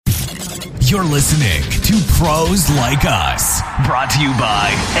You're listening to Pros Like Us, brought to you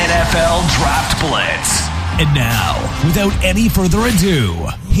by NFL Draft Blitz. And now, without any further ado,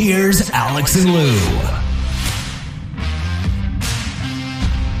 here's Alex and Lou.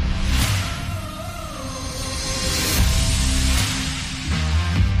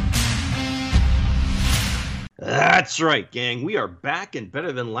 That's right, gang. We are back and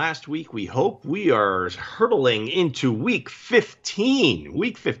better than last week. We hope. We are hurtling into week 15.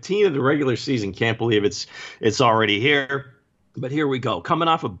 Week 15 of the regular season. Can't believe it's already here. But here we go. Coming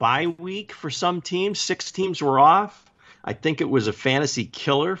off a bye week for some teams. 6 teams were off. I think it was a fantasy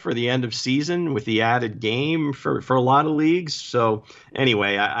killer for the end of season with the added game for a lot of leagues. So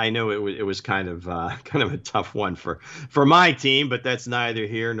anyway, I know it was kind of a tough one for my team, but that's neither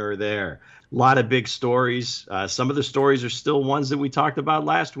here nor there. A lot of big stories. Some of the stories are still ones that we talked about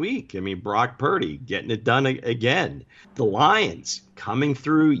last week. I mean, Brock Purdy getting it done again. The Lions coming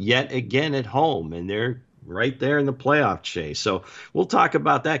through yet again at home, and they're right there in the playoff chase. So we'll talk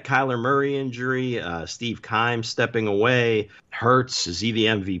about that. Kyler Murray injury, Steve Keim stepping away. Hurts, is he the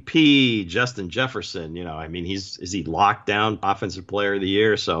MVP? Justin Jefferson, is he locked down offensive player of the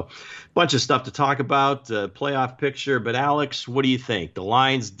year? So a bunch of stuff to talk about, playoff picture. But Alex, what do you think? The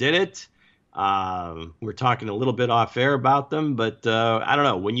Lions did it. We're talking a little bit off air about them, but I don't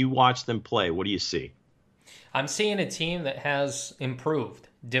know. When you watch them play, what do you see? I'm seeing a team that has improved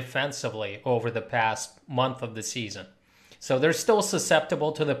defensively over the past month of the season. So they're still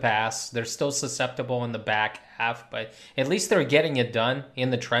susceptible to the pass. They're still susceptible in the back half, but at least they're getting it done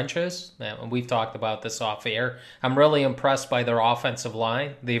in the trenches. And we've talked about this off air. I'm really impressed by their offensive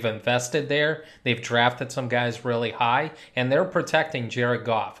line. They've invested there. They've drafted some guys really high, and they're protecting Jared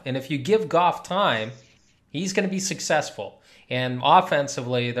Goff. And if you give Goff time, he's going to be successful. And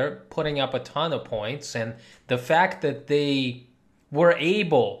offensively, they're putting up a ton of points. And the fact that they were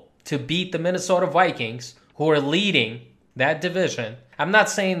able to beat the Minnesota Vikings, who are leading that division. I'm not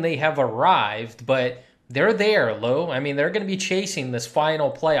saying they have arrived, but they're there, Lou. I mean, they're going to be chasing this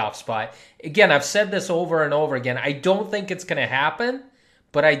final playoff spot. Again, I've said this over and over again. I don't think it's going to happen,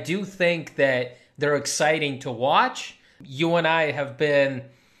 but I do think that they're exciting to watch. You and I have been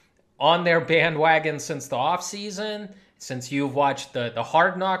on their bandwagon since the offseason, since you've watched the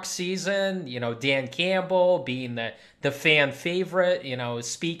Hard Knocks season, Dan Campbell being the fan favorite,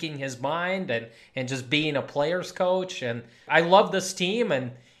 speaking his mind and just being a player's coach. And I love this team.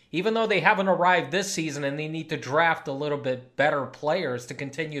 And even though they haven't arrived this season and they need to draft a little bit better players to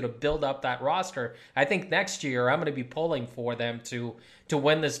continue to build up that roster, I think next year I'm going to be pulling for them to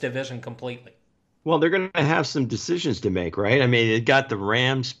win this division completely. Well, they're going to have some decisions to make, right? I mean, they got the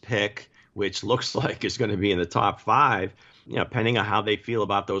Rams pick, which looks like it's going to be in the top 5. Depending on how they feel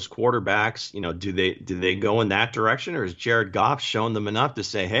about those quarterbacks, do they go in that direction, or is Jared Goff shown them enough to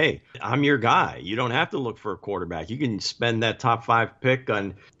say, hey, I'm your guy. You don't have to look for a quarterback. You can spend that top 5 pick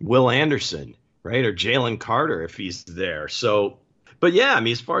on Will Anderson, right? Or Jalen Carter if he's there. So, but yeah, I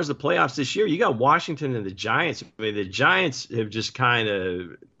mean, as far as the playoffs this year, you got Washington and the Giants. I mean, the Giants have just kind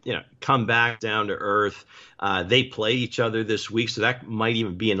of, come back down to earth. They play each other this week, so that might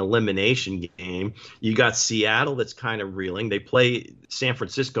even be an elimination game. You got Seattle that's kind of reeling. They play San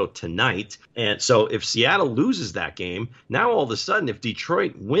Francisco tonight. And so if Seattle loses that game, now all of a sudden, if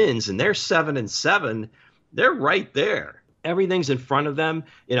Detroit wins and they're 7-7, they're right there. Everything's in front of them.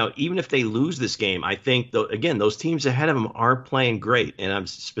 Even if they lose this game, I think, again, those teams ahead of them aren't playing great. And I'm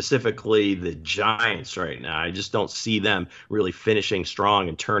specifically the Giants right now. I just don't see them really finishing strong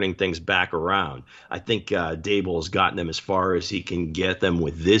and turning things back around. I think Dable has gotten them as far as he can get them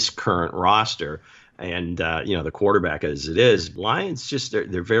with this current roster. And, the quarterback as it is. Lions,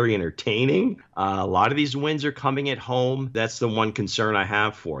 they're very entertaining. A lot of these wins are coming at home. That's the one concern I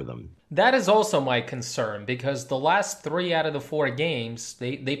have for them. That is also my concern, because the last 3 out of the 4 games,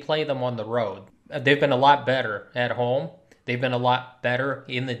 they play them on the road. They've been a lot better at home. They've been a lot better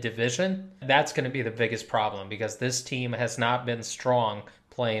in the division. That's going to be the biggest problem, because this team has not been strong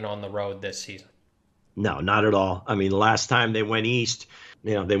playing on the road this season. No, not at all. I mean, last time they went east,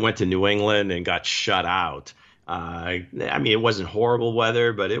 they went to New England and got shut out. I mean, it wasn't horrible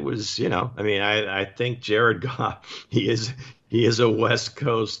weather, but it was, I think Jared Goff, he is a West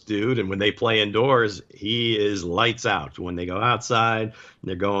Coast dude. And when they play indoors, he is lights out. When they go outside,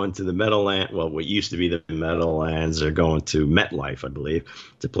 they're going to the Meadowlands. Well, what used to be the Meadowlands, they're going to MetLife, I believe,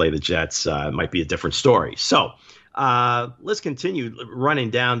 to play the Jets. It might be a different story. So let's continue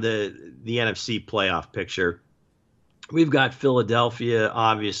running down the NFC playoff picture. We've got Philadelphia,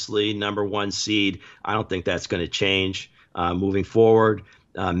 obviously, number 1 seed. I don't think that's going to change moving forward.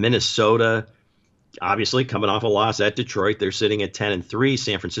 Minnesota, Obviously, coming off a loss at Detroit, they're sitting at 10-3.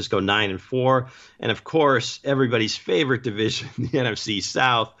 San Francisco 9-4, and of course, everybody's favorite division, the NFC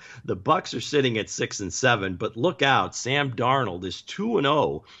South. The Bucs are sitting at 6-7. But look out, Sam Darnold is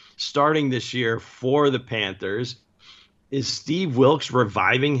 2-0 starting this year for the Panthers. Is Steve Wilks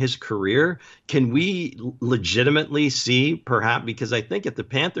reviving his career? Can we legitimately see, perhaps, because I think if the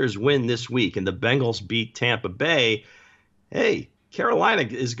Panthers win this week and the Bengals beat Tampa Bay, hey, Carolina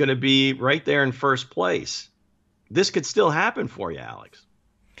is going to be right there in first place. This could still happen for you, Alex.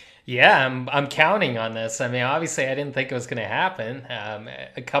 Yeah, I'm counting on this. I mean, obviously, I didn't think it was going to happen.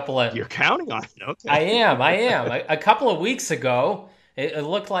 You're counting on it, okay? I am. A couple of weeks ago, it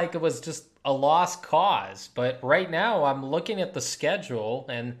looked like it was just a lost cause. But right now, I'm looking at the schedule,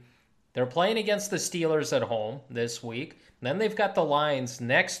 and they're playing against the Steelers at home this week. Then they've got the Lions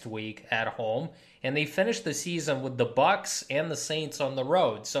next week at home, and they finish the season with the Bucs and the Saints on the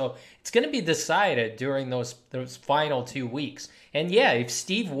road. So it's going to be decided during those final 2 weeks. And yeah, if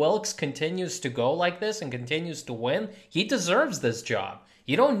Steve Wilks continues to go like this and continues to win, he deserves this job.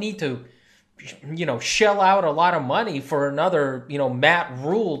 You don't need to, shell out a lot of money for another, Matt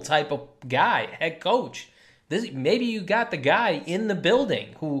Rule type of guy, head coach. Maybe you got the guy in the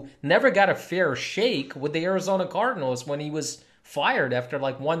building who never got a fair shake with the Arizona Cardinals when he was fired after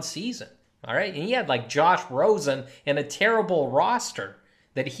like one season. All right. And he had like Josh Rosen and a terrible roster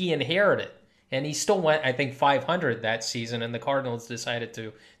that he inherited. And he still went, I think, 500 that season. And the Cardinals decided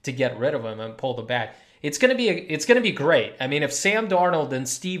to get rid of him and pull the bat. It's going to be great. I mean, if Sam Darnold and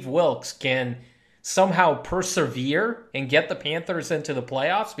Steve Wilks can somehow persevere and get the Panthers into the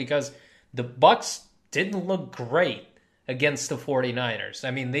playoffs, because the Bucs didn't look great against the 49ers.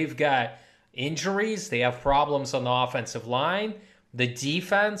 I mean, they've got injuries. They have problems on the offensive line. The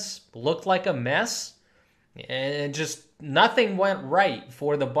defense looked like a mess. And just nothing went right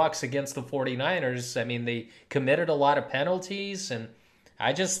for the Bucs against the 49ers. I mean, they committed a lot of penalties. And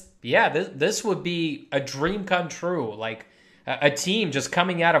this would be a dream come true. Like a team just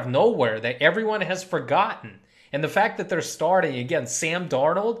coming out of nowhere that everyone has forgotten. And the fact that they're starting, again, Sam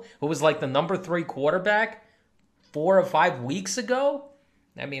Darnold, who was like the number 3 quarterback 4 or 5 weeks ago,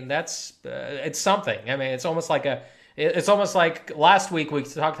 I mean, that's it's something. I mean, it's almost like last week we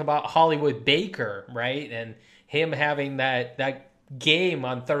talked about Hollywood Baker, right? And him having that game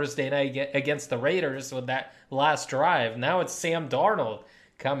on Thursday night against the Raiders with that last drive. Now it's Sam Darnold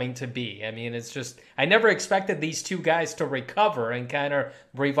coming to be. I mean, it's just, I never expected these two guys to recover and kind of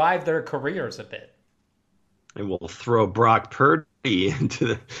revive their careers a bit. And we'll throw Brock Purdy and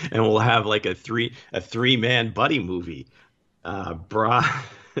we'll have like a three-man buddy movie. Brock,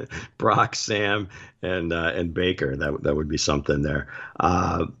 Sam, and Baker. That would be something there.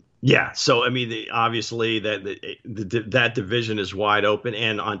 Yeah. So I mean, obviously that division is wide open,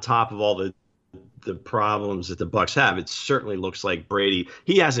 and on top of all the problems that the Bucs have, it certainly looks like Brady.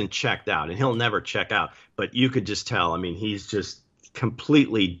 He hasn't checked out, and he'll never check out. But you could just tell. I mean, he's just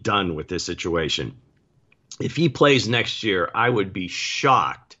completely done with this situation. If he plays next year, I would be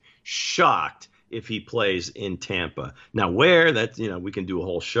shocked if he plays in Tampa. Now, where, that, we can do a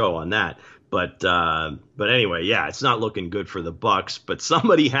whole show on that. But anyway, yeah, it's not looking good for the Bucs. But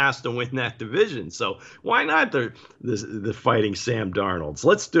somebody has to win that division. So why not the Fighting Sam Darnolds?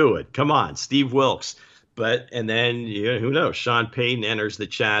 Let's do it. Come on, Steve Wilks. And then who knows? Sean Payton enters the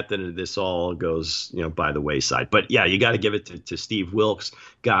chat, then this all goes by the wayside. But yeah, you got to give it to Steve Wilks,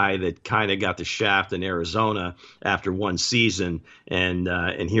 guy that kind of got the shaft in Arizona after one season,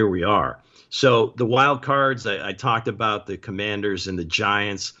 and here we are. So the wild cards, I talked about the Commanders and the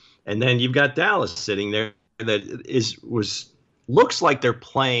Giants, and then you've got Dallas sitting there that looks like they're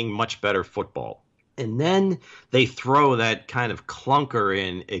playing much better football. And then they throw that kind of clunker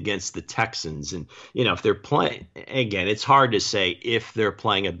in against the Texans. And, if they're playing, again, it's hard to say if they're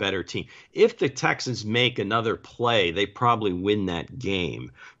playing a better team. If the Texans make another play, they probably win that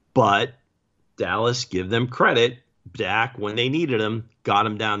game. But Dallas, give them credit. Dak, when they needed him, got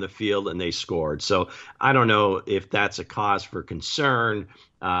him down the field and they scored. So I don't know if that's a cause for concern.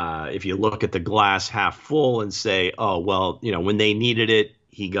 If you look at the glass half full and say, oh, well, when they needed it,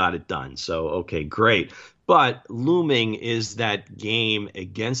 he got it done. So, okay, great. But looming is that game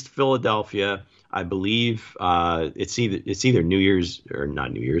against Philadelphia. I believe it's either New Year's, or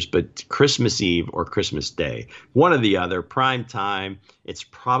not New Year's, but Christmas Eve or Christmas Day. One or the other, prime time. It's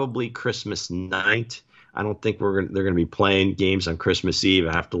probably Christmas night. I don't think they're going to be playing games on Christmas Eve.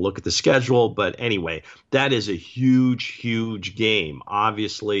 I have to look at the schedule. But anyway, that is a huge, huge game,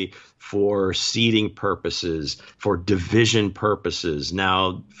 obviously, for seeding purposes, for division purposes.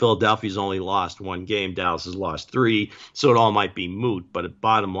 Now, Philadelphia's only lost one game. Dallas has lost 3. So it all might be moot. But the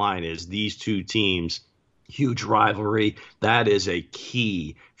bottom line is these two teams, huge rivalry. That is a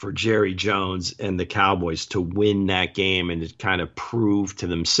key for Jerry Jones and the Cowboys to win that game and to kind of prove to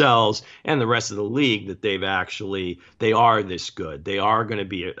themselves and the rest of the league that they are this good. They are going to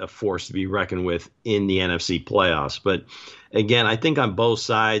be a force to be reckoned with in the NFC playoffs. But again, I think on both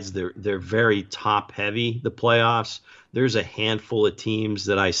sides, they're very top heavy, the playoffs. There's a handful of teams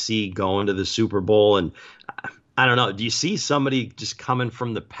that I see going to the Super Bowl, and I don't know. Do you see somebody just coming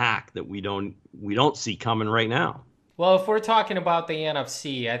from the pack that we don't see coming right now? Well, if we're talking about the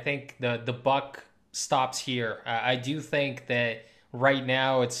NFC, I think the buck stops here. I do think that right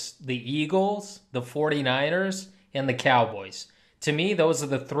now it's the Eagles, the 49ers, and the Cowboys. To me, those are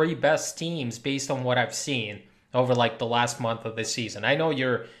the 3 best teams based on what I've seen over like the last month of the season. I know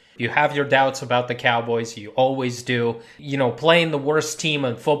you have your doubts about the Cowboys. You always do. You know, playing the worst team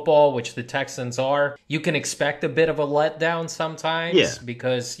in football, which the Texans are, you can expect a bit of a letdown sometimes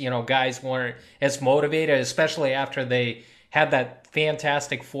because, you know, guys weren't as motivated, especially after they had that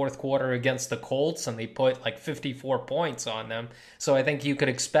fantastic fourth quarter against the Colts and they put like 54 points on them. So I think you could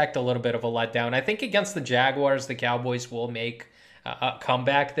expect a little bit of a letdown. I think against the Jaguars, the Cowboys will make a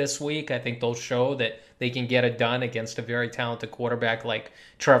comeback this week. I think they'll show that they can get it done against a very talented quarterback like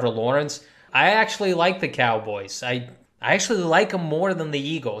Trevor Lawrence. I actually like the Cowboys. I actually like them more than the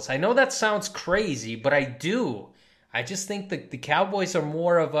Eagles. I know that sounds crazy, but I do. I just think that the Cowboys are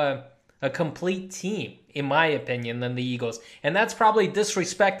more of a complete team, in my opinion, than the Eagles. And that's probably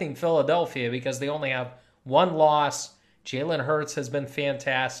disrespecting Philadelphia because they only have 1 loss. Jalen Hurts has been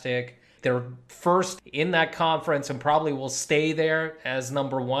fantastic. They're first in that conference and probably will stay there as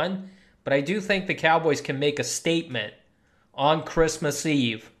number 1. But I do think the Cowboys can make a statement on Christmas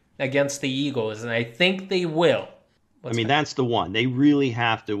Eve against the Eagles, and I think they will. That's the one. They really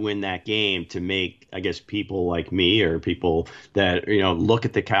have to win that game to make, I guess, people like me or people that, look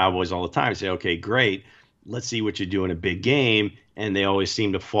at the Cowboys all the time and say, okay, great, let's see what you do in a big game, and they always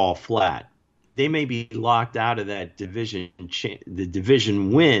seem to fall flat. They may be locked out of that the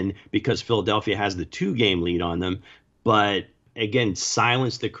division win because Philadelphia has the 2-game lead on them. But again,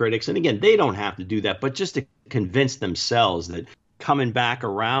 silence the critics. And again, they don't have to do that, but just to convince themselves that coming back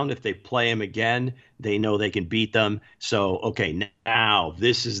around, if they play them again, they know they can beat them. So, okay, now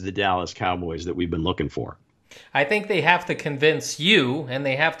this is the Dallas Cowboys that we've been looking for. I think they have to convince you, and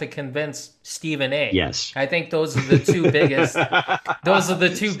they have to convince Stephen A. Yes, I think those are the 2 biggest. Those are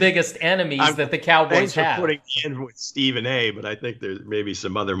the 2 biggest enemies that the Cowboys have. Thanks for putting me in with Stephen A. But I think there's maybe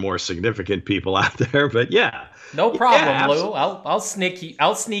some other more significant people out there. But yeah, no problem, Lou. I'll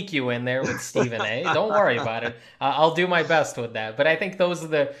sneak you in there with Stephen A. Don't worry about it. I'll do my best with that. But I think those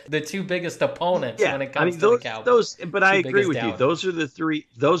are the 2 biggest opponents when it comes to the Cowboys. But I agree with you. Those are the 3.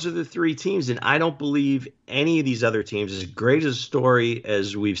 Those are the 3 teams, and I don't believe any of these other teams, as great a story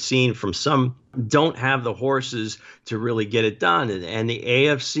as we've seen from some, don't have the horses to really get it done. And the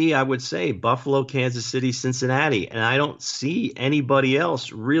AFC, I would say Buffalo, Kansas City, Cincinnati, and I don't see anybody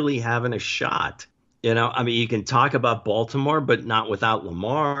else really having a shot. You can talk about Baltimore, but not without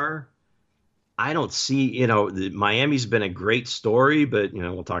Lamar. I don't see, Miami's been a great story, but,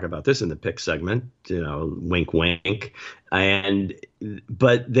 we'll talk about this in the pick segment, wink, wink.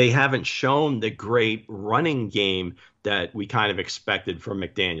 But they haven't shown the great running game that we kind of expected from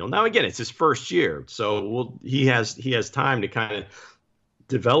McDaniel. Now, again, it's his first year, so he has time to kind of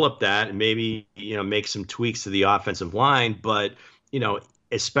develop that and maybe, make some tweaks to the offensive line. But,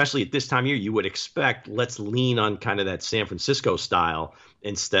 especially at this time of year, you would expect let's lean on kind of that San Francisco style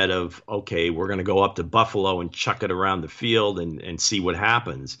instead of, okay, we're going to go up to Buffalo and chuck it around the field and see what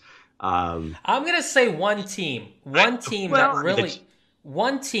happens. I'm going to say one team Don't say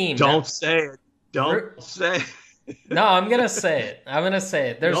it. Don't say it. No, I'm going to say it.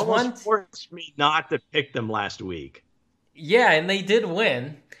 There's you almost forced me not to pick them last week. Yeah, and they did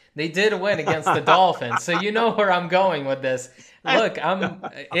win. They did win against the Dolphins. So you know where I'm going with this. Look,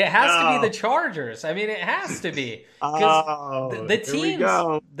 it has to be the Chargers. It has to be.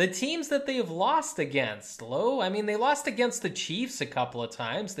 Because the teams that they've lost against, Lou, they lost against the Chiefs a couple of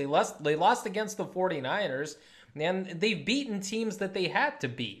times. They lost against the 49ers, and they've beaten teams that they had to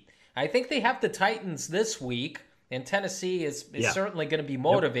beat. I think they have the Titans this week, and Tennessee is certainly going to be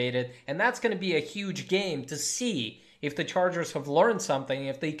motivated, and that's going to be a huge game to see if the Chargers have learned something,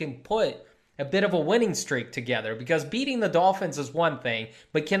 if they can put a bit of a winning streak together, because beating the Dolphins is one thing,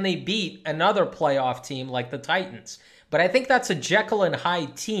 but can they beat another playoff team like the Titans? But I think that's a Jekyll and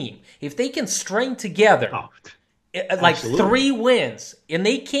Hyde team. If they can string together like absolutely. 3 wins, and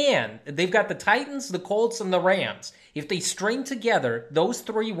they've got the Titans, the Colts, and the Rams. If they string together those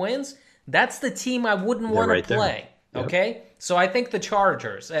 3 wins, that's the team I wouldn't want to play. Yep. Okay? So I think the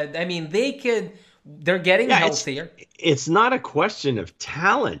Chargers, I mean, they're getting healthier. It's not a question of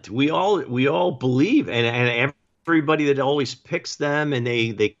talent. We all believe, and everybody that always picks them and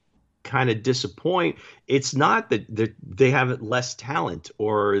they kind of disappoint. It's not that they have less talent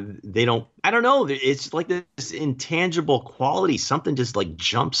or they don't. I don't know. It's like this intangible quality. Something just like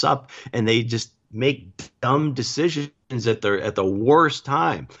jumps up and they just make dumb decisions at the worst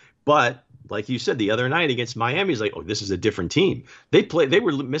time. But like you said, the other night against Miami, is like, oh, this is a different team. They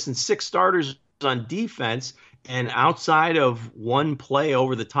were missing 6 starters on defense, and outside of one play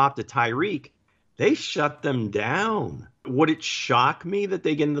over the top to Tyreek, they shut them down. Would it shock me that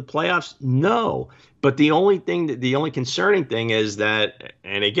they get into the playoffs? No. But the only concerning thing is that,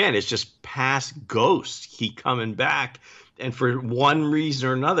 and again, it's just past ghosts keep coming back. And for one reason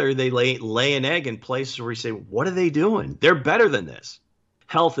or another, they lay an egg in places where you say, what are they doing? They're better than this.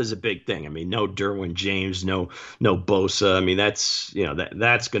 Health is a big thing. I mean, no Derwin James, no Bosa. I mean, that's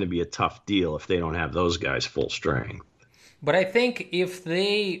going to be a tough deal if they don't have those guys full strength. But I think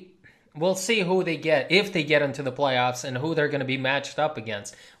we'll see who they get, if they get into the playoffs, and who they're going to be matched up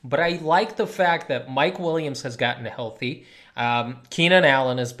against. But I like the fact that Mike Williams has gotten healthy. Keenan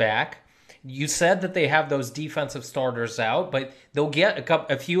Allen is back. You said that they have those defensive starters out, but they'll get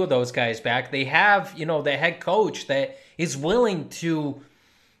a few of those guys back. They have, the head coach that is willing to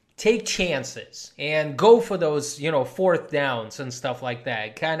take chances and go for those, 4th downs and stuff like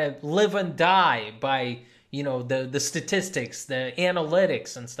that. Kind of live and die by, the statistics, the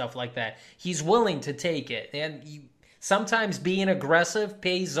analytics and stuff like that. He's willing to take it. And sometimes being aggressive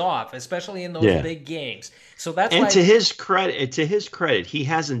pays off, especially in those big games. So that's why. And to his credit, he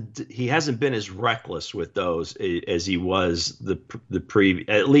hasn't been as reckless with those as he was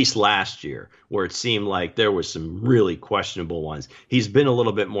at least last year, where it seemed like there was some really questionable ones. He's been a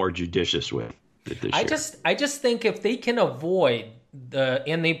little bit more judicious with it this year. I just think if they can avoid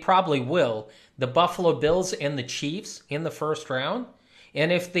and they probably will, the Buffalo Bills and the Chiefs in the first round,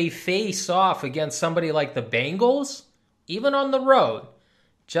 and if they face off against somebody like the Bengals, even on the road,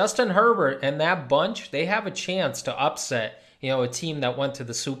 Justin Herbert and that bunch, they have a chance to upset, a team that went to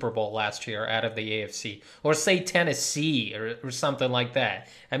the Super Bowl last year out of the AFC. Or say Tennessee or something like that.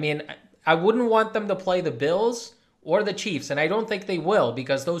 I mean, I wouldn't want them to play the Bills or the Chiefs, and I don't think they will,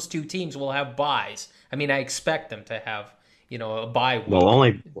 because those 2 teams will have byes. I mean, I expect them to have, a bye week.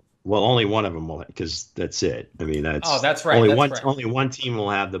 Well, only one of them will, because that's it. I mean, that's right. Only one team will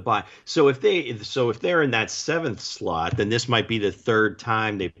have the bye. So if they're in that 7th slot, then this might be the 3rd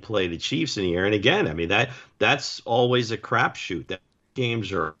time they play the Chiefs in a year. And again, I mean that's always a crapshoot. That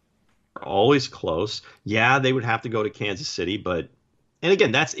games are always close. Yeah, they would have to go to Kansas City, and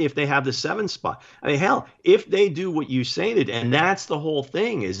again, that's if they have the 7th spot. I mean, hell, if they do what you say they did, and that's the whole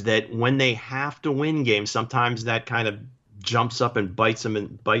thing, is that when they have to win games, sometimes that kind of jumps up and bites them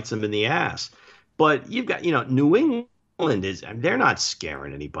in the ass. But you've got, New England they're not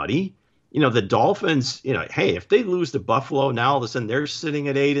scaring anybody. The Dolphins, hey, if they lose to Buffalo, now all of a sudden they're sitting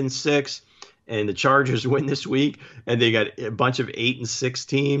at 8-6, and the Chargers win this week, and they got a bunch of 8-6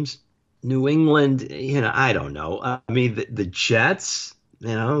 teams. New England, I don't know. I mean, the Jets,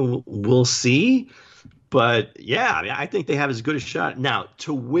 we'll see. But yeah, I mean, I think they have as good a shot now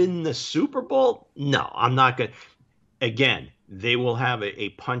to win the Super Bowl. No, I'm not going to. Again, they will have a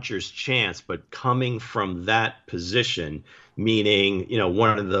puncher's chance, but coming from that position, meaning,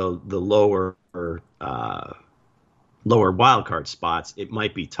 one of the lower wild card spots, it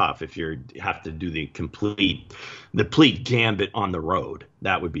might be tough if you have to do the complete gambit on the road.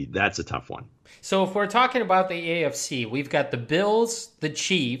 That's a tough one. So if we're talking about the AFC, we've got the Bills, the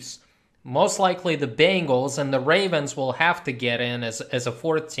Chiefs, most likely the Bengals, and the Ravens will have to get in as a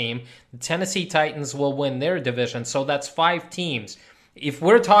 4th team. The Tennessee Titans will win their division, so that's 5 teams. If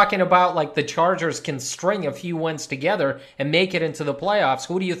we're talking about like the Chargers can string a few wins together and make it into the playoffs,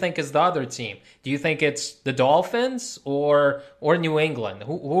 who do you think is the other team? Do you think it's the Dolphins or New England?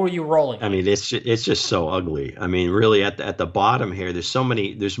 Who are you rolling? I mean, it's just so ugly. I mean, really at the bottom here,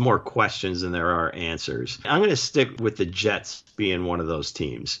 there's more questions than there are answers. I'm going to stick with the Jets being one of those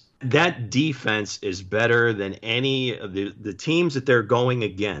teams. That defense is better than any of the teams that they're going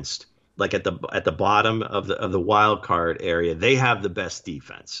against. Like at the bottom of the wild card area, they have the best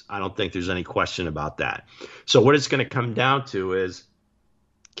defense. I don't think there's any question about that. So what it's going to come down to is,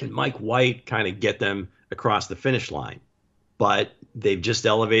 can Mike White kind of get them across the finish line? But they've just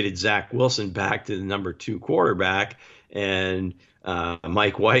elevated Zach Wilson back to the number 2 quarterback, and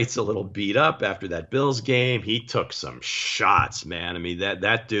Mike White's a little beat up after that Bills game. He took some shots, man. I mean,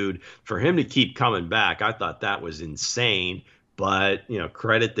 that dude, for him to keep coming back, I thought that was insane. But,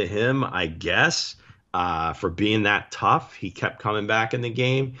 credit to him, I guess, for being that tough. He kept coming back in the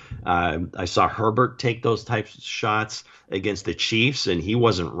game. I saw Herbert take those types of shots against the Chiefs, and he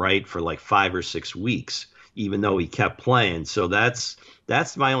wasn't right for like 5 or 6 weeks, even though he kept playing. So that's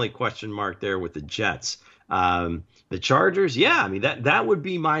my only question mark there with the Jets. The Chargers, yeah, I mean, that would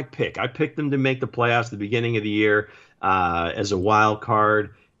be my pick. I picked them to make the playoffs at the beginning of the year as a wild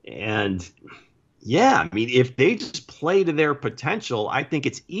card. And yeah, I mean, if they just play to their potential, I think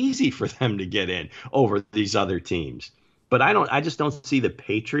it's easy for them to get in over these other teams. But I just don't see the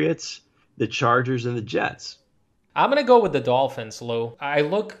Patriots, the Chargers, and the Jets. I'm going to go with the Dolphins, Lou. I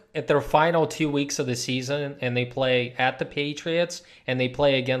look at their final 2 weeks of the season, and they play at the Patriots, and they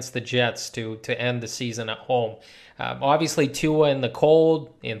play against the Jets to end the season at home. Obviously, Tua in the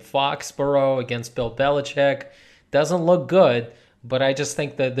cold in Foxborough against Bill Belichick doesn't look good, but I just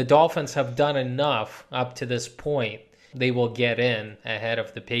think that the Dolphins have done enough up to this point. They will get in ahead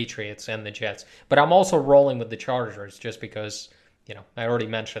of the Patriots and the Jets. But I'm also rolling with the Chargers just because, I already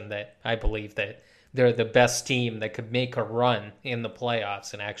mentioned that I believe that they're the best team that could make a run in the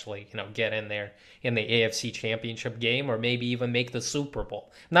playoffs and actually, get in there in the AFC Championship game or maybe even make the Super Bowl.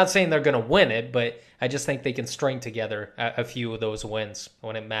 I'm not saying they're going to win it, but I just think they can string together a few of those wins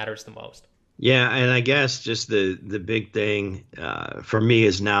when it matters the most. Yeah, and I guess just the big thing for me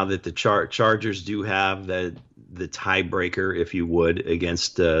is now that the Chargers do have the tiebreaker, if you would,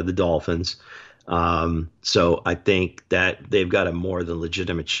 against the Dolphins. So I think that they've got a more than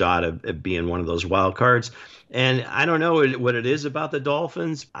legitimate shot of being one of those wild cards. And I don't know what it is about the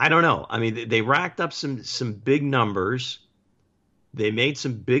Dolphins. I don't know. I mean, they racked up some big numbers. They made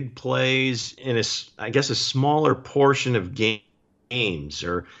some big plays in a smaller portion of games,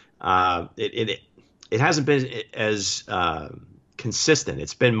 or it hasn't been as consistent.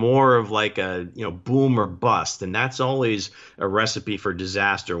 It's been more of like a boom or bust, and that's always a recipe for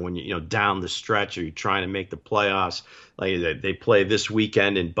disaster when down the stretch or you're trying to make the playoffs. Like they play this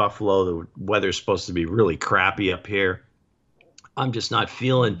weekend in Buffalo. The weather's supposed to be really crappy up here. I'm just not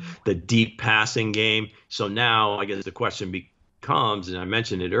feeling the deep passing game. So now I guess the question becomes, and I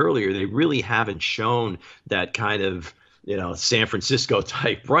mentioned it earlier, they really haven't shown that kind of San Francisco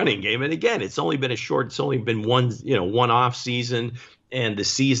type running game. And again, it's only been one off season and the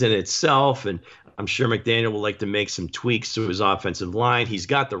season itself. And I'm sure McDaniel will like to make some tweaks to his offensive line. He's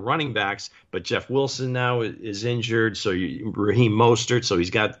got the running backs, but Jeff Wilson now is injured. So Raheem Mostert. So he's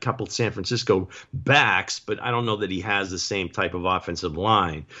got a couple of San Francisco backs, but I don't know that he has the same type of offensive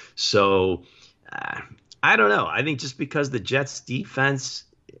line. So I don't know. I think just because the Jets defense,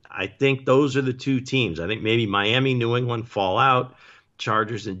 I think those are the two teams. I think maybe Miami, New England fall out,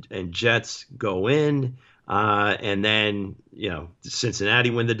 Chargers and Jets go in, and then Cincinnati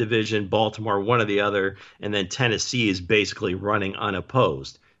win the division, Baltimore one or the other, and then Tennessee is basically running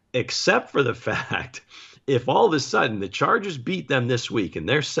unopposed. Except for the fact, if all of a sudden the Chargers beat them this week and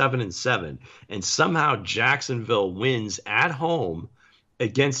they're 7-7, and somehow Jacksonville wins at home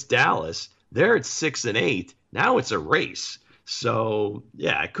against Dallas, they're at 6-8. Now it's a race. So,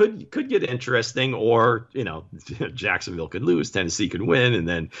 yeah, it could get interesting, or, Jacksonville could lose, Tennessee could win, and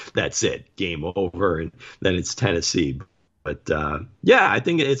then that's it, game over, and then it's Tennessee. But, yeah, I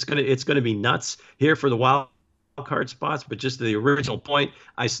think it's gonna be nuts here for the wild card spots. But just to the original point,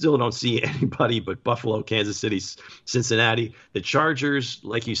 I still don't see anybody but Buffalo, Kansas City, Cincinnati. The Chargers,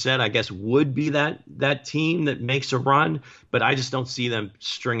 like you said, I guess would be that team that makes a run, but I just don't see them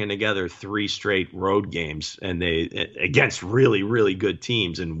stringing together 3 straight road games and they against really, really good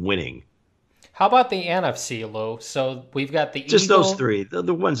teams and winning. How about the NFC, Lou? So we've got the just Eagles. Those 3,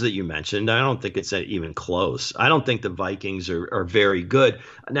 the ones that you mentioned. I don't think it's even close. I don't think the Vikings are very good.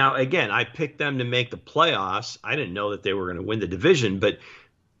 Now, again, I picked them to make the playoffs. I didn't know that they were going to win the division, but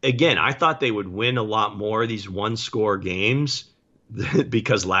again, I thought they would win a lot more of these one-score games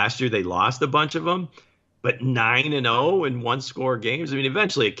because last year they lost a bunch of them. But 9-0 in one-score games, I mean,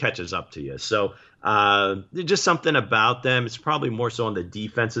 eventually it catches up to you. So just something about them. It's probably more so on the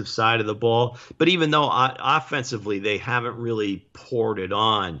defensive side of the ball. But even though offensively they haven't really poured it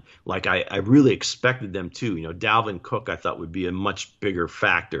on like I really expected them to. Dalvin Cook I thought would be a much bigger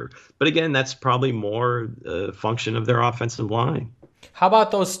factor. But again, that's probably more a function of their offensive line. How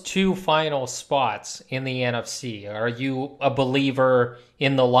about those 2 final spots in the NFC? Are you a believer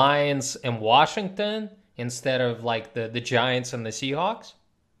in the Lions and Washington instead of like the Giants and the Seahawks?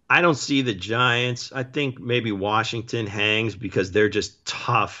 I don't see the Giants. I think maybe Washington hangs because they're just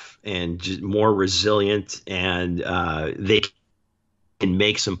tough and just more resilient, and they can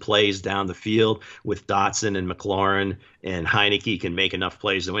make some plays down the field with Dotson and McLaurin, and Heineke can make enough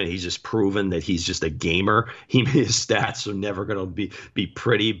plays to win. He's just proven that he's just a gamer. His stats are never going to be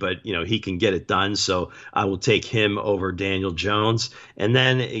pretty, but he can get it done. So I will take him over Daniel Jones. And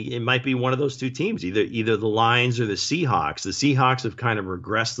then it might be one of those two teams, either the Lions or the Seahawks. The Seahawks have kind of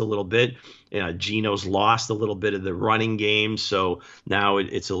regressed a little bit. Geno's lost a little bit of the running game, so now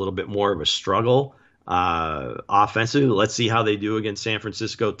it's a little bit more of a struggle. Offensively, let's see how they do against San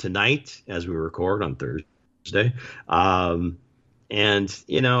Francisco tonight as we record on Thursday. And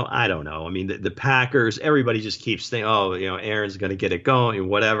I don't know. I mean, the Packers, everybody just keeps saying, Aaron's going to get it going and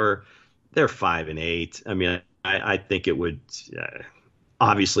whatever. They're 5-8. I mean, I think it would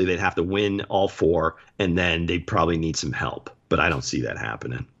obviously they'd have to win all four, and then they'd probably need some help, but I don't see that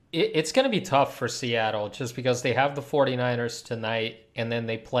happening. It's going to be tough for Seattle just because they have the 49ers tonight, and then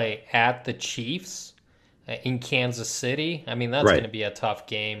they play at the Chiefs in Kansas City. I mean, that's going to be a tough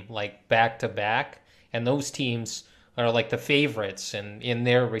game, like back-to-back. And those teams are like the favorites in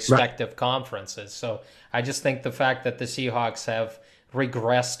their respective conferences. So I just think the fact that the Seahawks have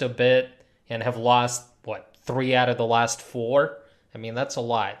regressed a bit and have lost, 3 out of the last 4? I mean, that's a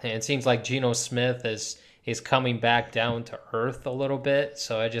lot. And it seems like Geno Smith is coming back down to earth a little bit.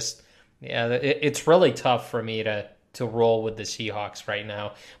 So it's really tough for me to roll with the Seahawks right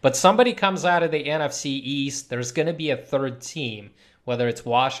now. But somebody comes out of the NFC East, there's going to be a third team, whether it's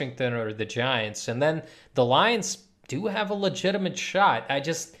Washington or the Giants. And then the Lions do have a legitimate shot. I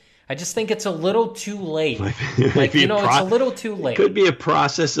just think it's a little too late. It's a little too late. It could be a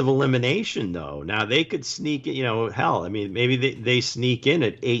process of elimination, though. Now, they could sneak it, hell, I mean, maybe they sneak in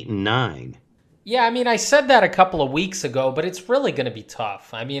at 8 and 9. Yeah, I mean, I said that a couple of weeks ago, but it's really going to be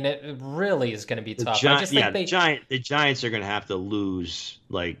tough. I mean, it really is going to be tough. The Giants are going to have to lose,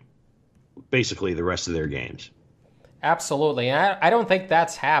 basically the rest of their games. Absolutely. And I don't think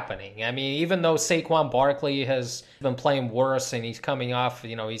that's happening. I mean, even though Saquon Barkley has been playing worse and he's coming off,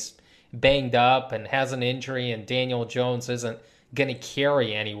 he's banged up and has an injury, and Daniel Jones isn't going to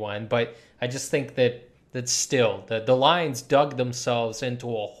carry anyone. But I just think that still, the Lions dug themselves into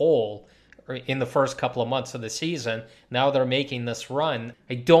a hole in the first couple of months of the season. Now they're making this run.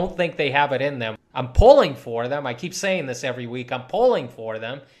 I don't think they have it in them. I'm pulling for them. I keep saying this every week. I'm pulling for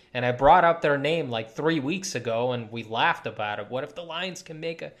them. And I brought up their name 3 weeks ago, and we laughed about it. What if the Lions can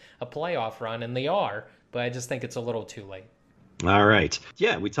make a playoff run? And they are. But I just think it's a little too late. All right.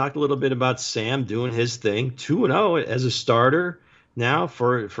 Yeah, we talked a little bit about Sam doing his thing. 2-0 as a starter now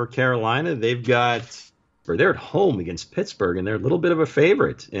for Carolina. They're at home against Pittsburgh, and they're a little bit of a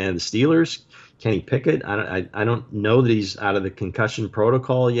favorite. And the Steelers, Kenny Pickett, I don't know that he's out of the concussion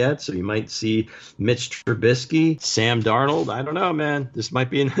protocol yet, so you might see Mitch Trubisky, Sam Darnold. I don't know, man. This might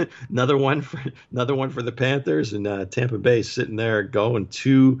be another one for the Panthers, and Tampa Bay sitting there going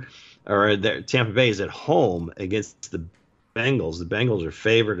Tampa Bay is at home against the Bengals. The Bengals are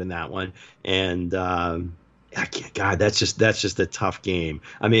favored in that one, and God, that's just a tough game.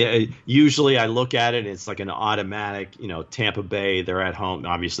 I mean, usually I look at it and it's like an automatic, Tampa Bay, they're at home.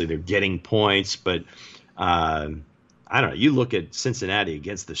 Obviously, they're getting points, but I don't know. You look at Cincinnati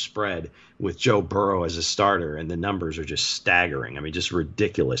against the spread with Joe Burrow as a starter, and the numbers are just staggering. I mean, just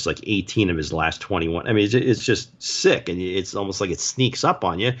ridiculous. 18 of his last 21. I mean, it's just sick, and it's almost like it sneaks up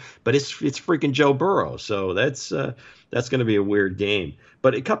on you. But it's freaking Joe Burrow, so that's going to be a weird game.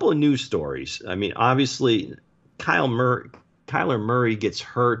 But a couple of news stories. I mean, obviously, Kyler Murray gets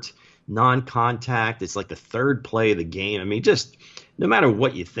hurt, non-contact. It's like the third play of the game. I mean, just no matter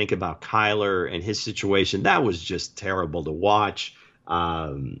what you think about Kyler and his situation, that was just terrible to watch.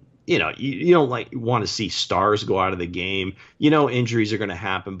 You don't want to see stars go out of the game. Injuries are going to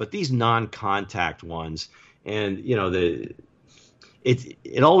happen, but these non-contact ones, and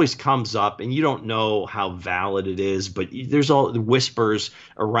it always comes up, and you don't know how valid it is, but there's all the whispers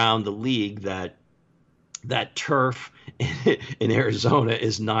around the league that turf in Arizona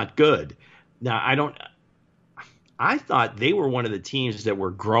is not good. Now, I thought they were one of the teams that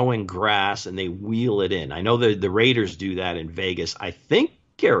were growing grass and they wheel it in. I know the Raiders do that in Vegas. I think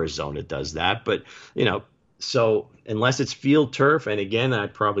Arizona does that, but so unless it's field turf, and again, I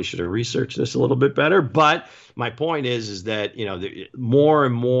probably should have researched this a little bit better, but my point is that, more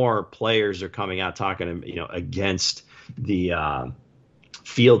and more players are coming out talking, against the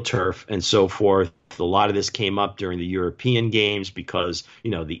field turf and so forth. A lot of this came up during the European games because,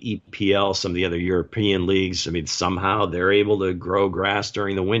 the EPL, some of the other European leagues, I mean, somehow they're able to grow grass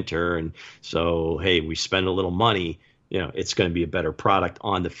during the winter. And so, hey, we spend a little money it's going to be a better product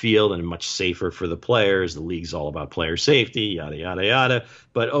on the field and much safer for the players. The league's all about player safety, yada, yada, yada.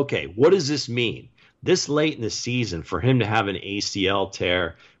 But okay, what does this mean? This late in the season, for him to have an ACL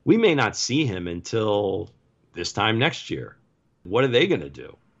tear, we may not see him until this time next year. What are they going to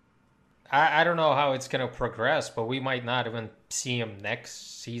do? I don't know how it's going to progress, but we might not even see him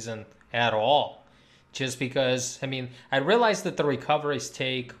next season at all. Just because, I realize that the recoveries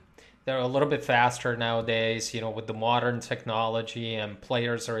they're a little bit faster nowadays, with the modern technology, and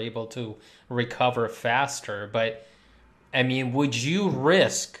players are able to recover faster. But, would you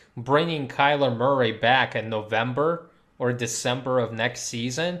risk bringing Kyler Murray back in November or December of next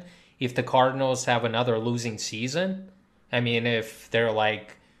season if the Cardinals have another losing season? If they're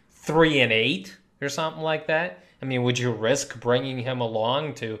like 3-8 or something like that, would you risk bringing him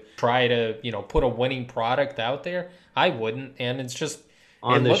along to try to, put a winning product out there? I wouldn't, and it's just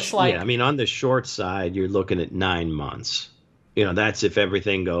on the short side, you're looking at 9 months. That's if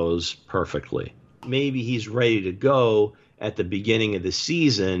everything goes perfectly. Maybe he's ready to go at the beginning of the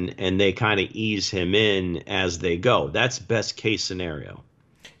season, and they kind of ease him in as they go. That's best case scenario.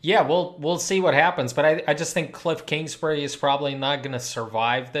 Yeah, we'll see what happens, but I just think Cliff Kingsbury is probably not going to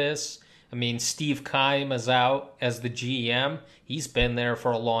survive this. Steve Keim is out as the GM. He's been there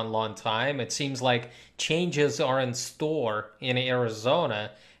for a long, long time. It seems like changes are in store in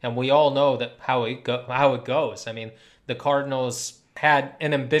Arizona, and we all know that how it goes. The Cardinals had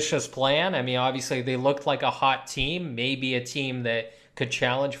an ambitious plan. Obviously they looked like a hot team, maybe a team that could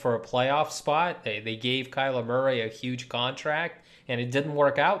challenge for a playoff spot. They gave Kyler Murray a huge contract, and it didn't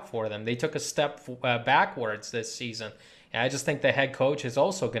work out for them. They took a step backwards this season. And I just think the head coach is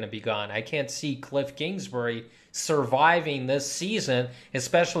also going to be gone. I can't see Cliff Kingsbury surviving this season,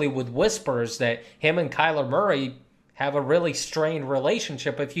 especially with whispers that him and Kyler Murray have a really strained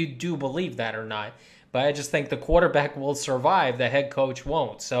relationship, if you do believe that or not. But I just think the quarterback will survive, the head coach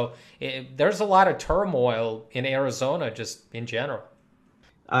won't. So there's a lot of turmoil in Arizona just in general.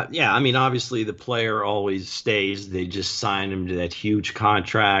 Obviously the player always stays. They just signed him to that huge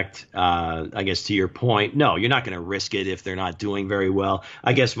contract. I guess to your point, no, you're not going to risk it if they're not doing very well.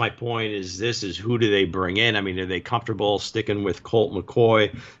 I guess my point is who do they bring in? Are they comfortable sticking with Colt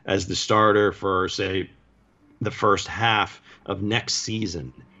McCoy as the starter for, say, the first half of next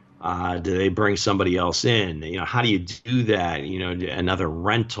season? Do they bring somebody else in? How do you do that? Another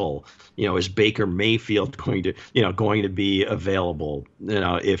rental. Is Baker Mayfield going to be available?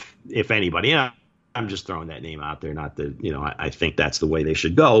 If anybody. I'm just throwing that name out there. Not that I think that's the way they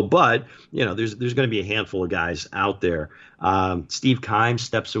should go, but there's going to be a handful of guys out there. Steve Keim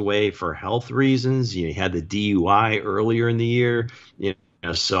steps away for health reasons. He had the DUI earlier in the year.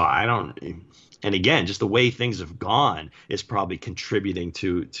 So I don't. And again, just the way things have gone is probably contributing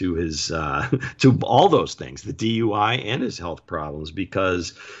to his to all those things, the DUI and his health problems,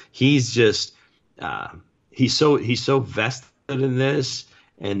 because he's just he's so vested in this,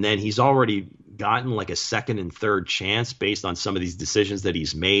 and then he's already gotten like a second and third chance based on some of these decisions that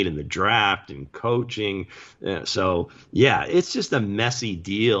he's made in the draft and coaching. So yeah, it's just a messy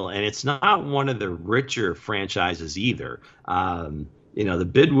deal, and it's not one of the richer franchises either. The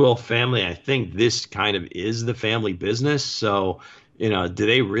Bidwill family, I think this kind of is the family business. So, do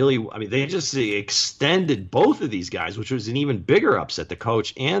they really? They just extended both of these guys, which was an even bigger upset, the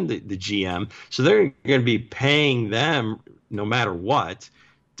coach and the GM. So they're going to be paying them no matter what.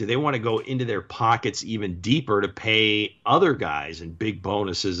 Do they want to go into their pockets even deeper to pay other guys and big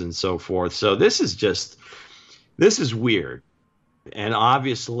bonuses and so forth? So this is weird. And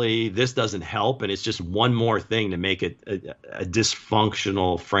obviously this doesn't help, and it's just one more thing to make it a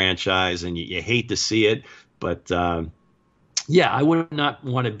dysfunctional franchise, and you hate to see it. But I would not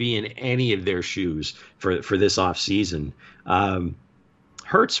want to be in any of their shoes for this offseason.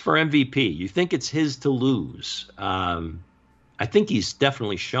 Hurts for MVP. You think it's his to lose. I think he's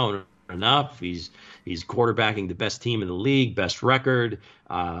definitely shown enough. He's quarterbacking the best team in the league, best record.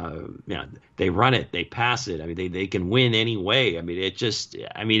 They run it, they pass it. They can win any way.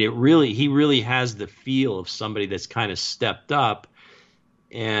 He really has the feel of somebody that's kind of stepped up.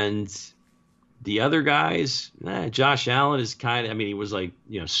 And the other guys, Josh Allen is kind of, he was like,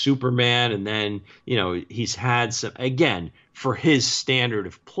 Superman. And then, he's had some, again, for his standard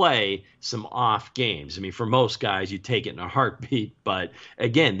of play, some off games. For most guys, you take it in a heartbeat. But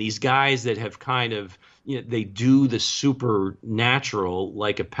again, these guys that have kind of, they do the supernatural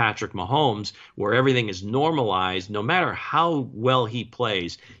like a Patrick Mahomes, where everything is normalized. No matter how well he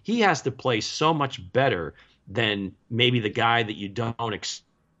plays, he has to play so much better than maybe the guy that you don't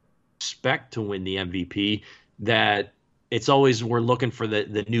expect to win the MVP, that it's always we're looking for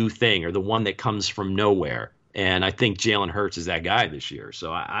the new thing or the one that comes from nowhere. And I think Jalen Hurts is that guy this year.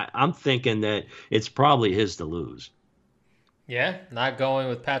 So I'm thinking that it's probably his to lose. Yeah, not going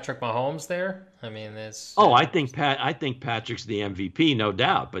with Patrick Mahomes there. I mean, it's Oh, I think Patrick's the MVP, no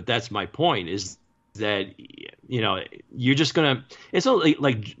doubt. But that's my point is that you're just gonna. It's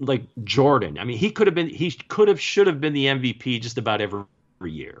like Jordan. I mean, he could have should have been the MVP just about every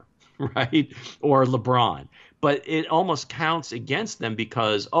year, right? Or LeBron. But it almost counts against them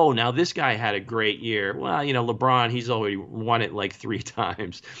because, oh, now this guy had a great year. Well, LeBron, he's already won it like 3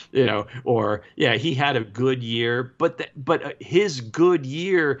 times, or yeah, he had a good year, but his good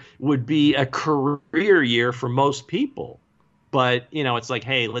year would be a career year for most people. But, it's like,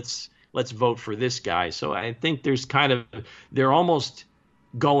 hey, let's vote for this guy. So I think they're almost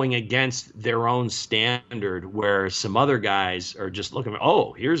going against their own standard where some other guys are just looking,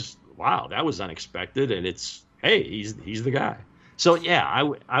 oh, wow, that was unexpected. And it's, hey, he's the guy. So,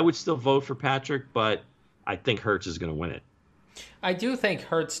 yeah, I would still vote for Patrick, but I think Hurts is going to win it. I do think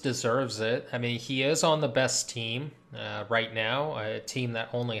Hurts deserves it. I mean, he is on the best team right now, a team that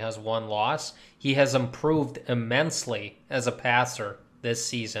only has 1 loss. He has improved immensely as a passer this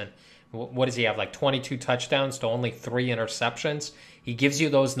season. What does he have, like 22 touchdowns to only 3 interceptions? He gives you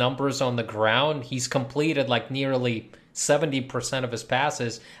those numbers on the ground. He's completed like nearly 70% of his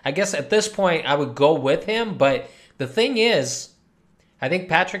passes. I guess at this point I would go with him, but the thing is, I think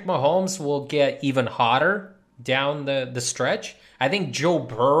Patrick Mahomes will get even hotter down the stretch. I think Joe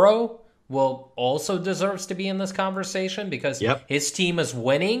Burrow will also deserves to be in this conversation because his team is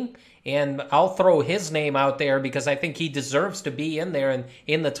winning, and I'll throw his name out there because I think he deserves to be in there and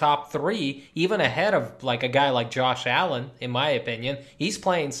in the top 3, even ahead of like a guy like Josh Allen, in my opinion. He's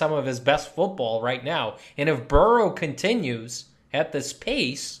playing some of his best football right now. And if Burrow continues at this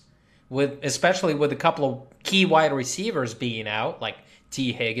pace, especially with a couple of key wide receivers being out, like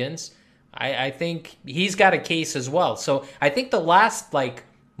T. Higgins, I think he's got a case as well. So I think the last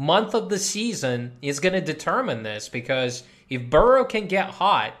month of the season is going to determine this, because if Burrow can get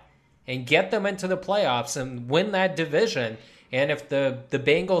hot and get them into the playoffs and win that division, and if the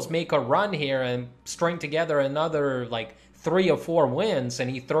Bengals make a run here and string together another 3 or 4 wins, and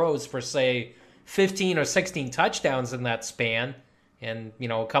he throws for, say, 15 or 16 touchdowns in that span, and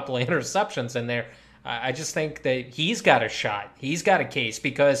a couple of interceptions in there, I just think that he's got a shot. He's got a case,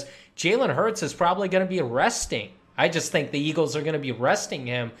 because Jalen Hurts is probably going to be resting. I just think the Eagles are going to be resting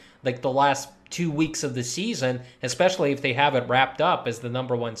him the last 2 weeks of the season, especially if they have it wrapped up as the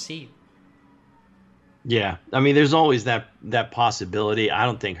number 1 seed. Yeah, I mean, there's always that possibility. I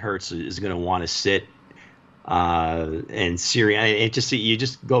don't think Hurts is going to want to sit and Sirianni. You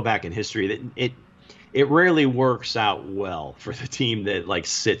just go back in history that it rarely works out well for the team that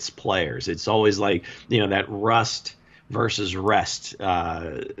sits players. It's always that rust versus rest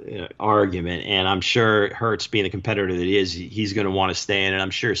argument. And I'm sure Hurts, being the competitor that he is, he's going to want to stay in. And I'm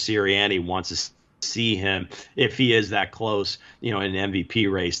sure Sirianni wants to see him, if he is that close, in an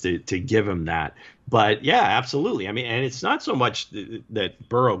MVP race, to give him that. But yeah, absolutely. I mean, and it's not so much that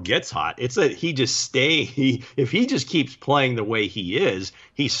Burrow gets hot. It's that he just if he just keeps playing the way he is,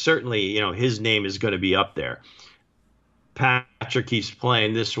 he certainly, his name is going to be up there. Patrick keeps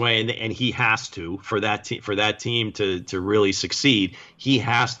playing this way, and he has to, for that team to really succeed, he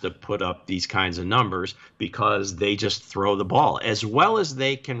has to put up these kinds of numbers, because they just throw the ball as well as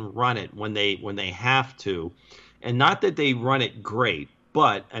they can run it when they have to, and not that they run it great,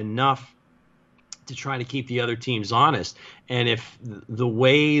 but enough to try to keep the other teams honest. And if the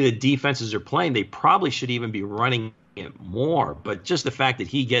way the defenses are playing, they probably should even be running it more. But just the fact that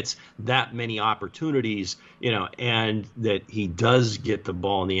he gets that many opportunities, and that he does get the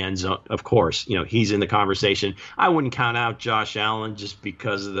ball in the end zone, of course, he's in the conversation. I wouldn't count out Josh Allen just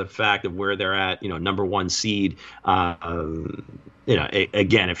because of the fact of where they're at, number 1 seed.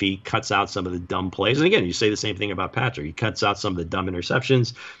 Again, if he cuts out some of the dumb plays, and again, you say the same thing about Patrick, he cuts out some of the dumb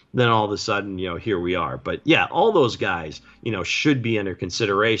interceptions, then all of a sudden, here we are. But yeah, all those guys, should be under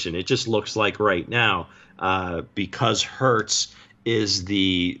consideration. It just looks like right now, because Hurts is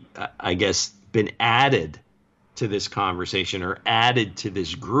been added to this conversation, or added to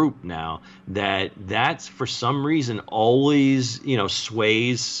this group now, that's for some reason always,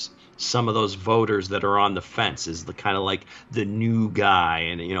 sways some of those voters that are on the fence, is the kind of the new guy,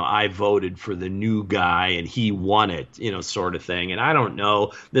 and I voted for the new guy and he won it, sort of thing. And I don't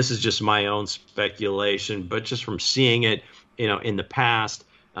know, this is just my own speculation, but just from seeing it, in the past,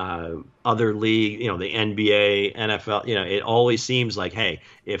 other league, the NBA, NFL, it always seems like, hey,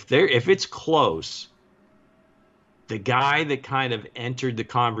 if it's close, the guy that kind of entered the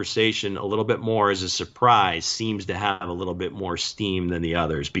conversation a little bit more as a surprise seems to have a little bit more steam than the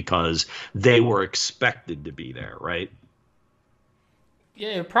others because they were expected to be there, right?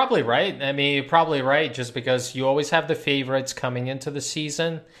 Yeah, you're probably right. I mean, you're probably right just because you always have the favorites coming into the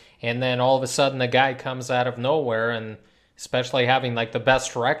season, and then all of a sudden the guy comes out of nowhere, and especially having like the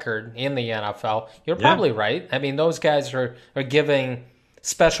best record in the NFL, you're probably right. I mean, those guys are giving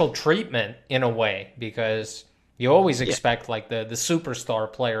special treatment in a way because you always expect like the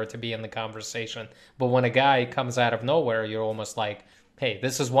superstar player to be in the conversation. But when a guy comes out of nowhere, you're almost like, hey,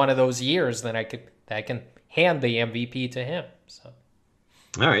 this is one of those years that I can hand the MVP to him. So.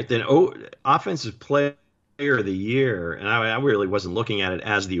 All right, then offensive player of the year, and I really wasn't looking at it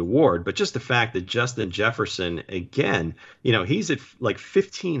as the award, but just the fact that Justin Jefferson, again, he's at like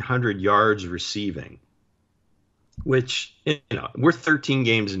 1,500 yards receiving, which, we're 13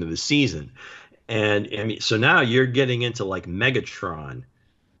 games into the season. And I mean, so now you're getting into like Megatron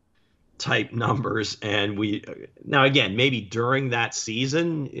type numbers. And now again, maybe during that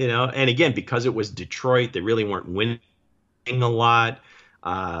season, and again, because it was Detroit, they really weren't winning a lot.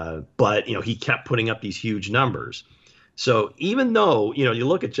 But he kept putting up these huge numbers. So even though, you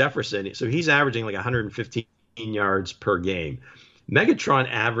look at Jefferson, so he's averaging like 115 yards per game. Megatron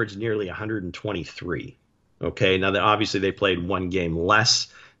averaged nearly 123. Okay. Now obviously they played one game less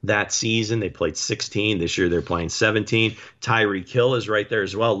that season. They played 16. This year they're playing 17. Tyreek Hill is right there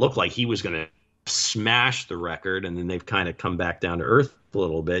as well. It looked like he was going to smash the record, and then they've kind of come back down to earth a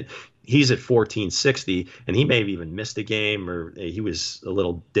little bit. He's at 1460, and he may have even missed a game, or he was a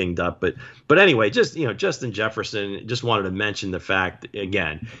little dinged up. But anyway, just Justin Jefferson. Just wanted to mention the fact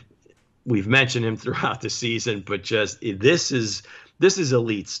again. We've mentioned him throughout the season, but just this is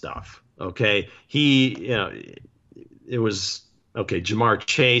elite stuff. Okay, it was okay. Jamar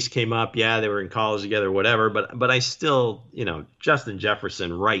Chase came up. Yeah, they were in college together, whatever. But I still, Justin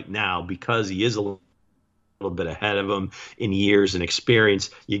Jefferson right now, because he is a little bit ahead of him in years and experience,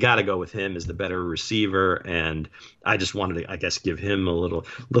 you got to go with him as the better receiver. And I just wanted to, I guess, give him a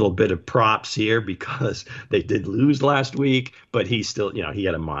little bit of props here because they did lose last week, but he still, he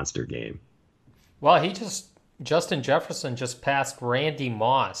had a monster game. Well, Justin Jefferson just passed Randy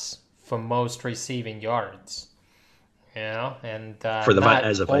Moss for most receiving yards. And for the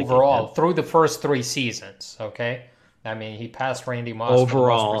as a Viking, overall through the first 3 seasons. Okay, I mean he passed Randy Moss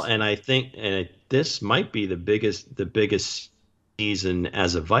overall, and I think this might be the biggest season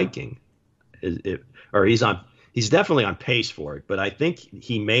as a Viking. He's definitely on pace for it, but I think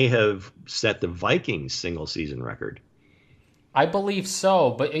he may have set the Vikings single season record. I believe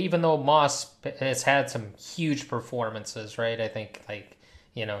so, but even though Moss has had some huge performances, right? I think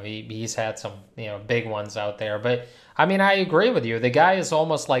he's had some big ones out there, but I mean I agree with you. The guy is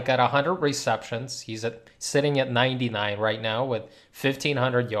almost like at 100 receptions. He's sitting at 99 right now with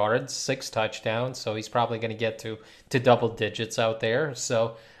 1,500 yards, 6 touchdowns. So he's probably going to get to double digits out there.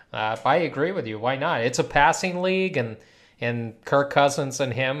 So I agree with you. Why not? It's a passing league, and Kirk Cousins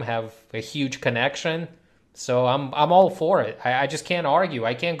and him have a huge connection. So I'm all for it. I just can't argue.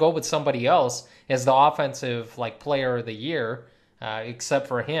 I can't go with somebody else as the offensive player of the year. Except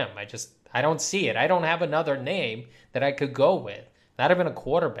for him. I don't see it. I don't have another name that I could go with, not even a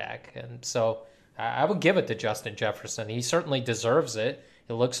quarterback. And so I would give it to Justin Jefferson. He certainly deserves it.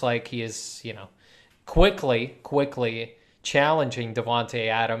 It looks like he is, quickly challenging Davante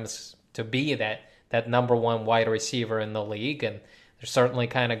Adams to be that number one wide receiver in the league. And they're certainly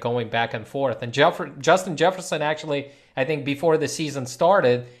kind of going back and forth. And Justin Jefferson actually, I think before the season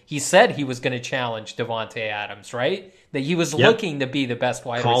started, he said he was going to challenge Davante Adams, right? That he was looking to be the best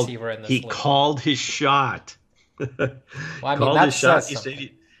wide receiver in this league. He called his shot. Well, I mean, that says something.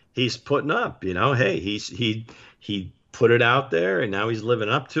 He's putting up, hey, he put it out there, and now he's living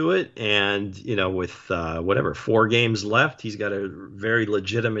up to it. And, with 4 games left, he's got a very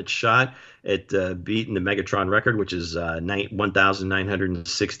legitimate shot at beating the Megatron record, which is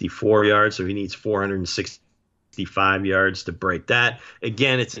 1,964 yards. So he needs 465 yards to break that.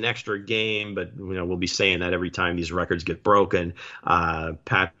 Again, it's an extra game, but we'll be saying that every time these records get broken.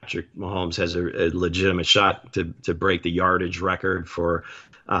 Patrick Mahomes has a legitimate shot to break the yardage record for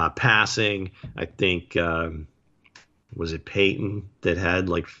passing. I think was it Peyton that had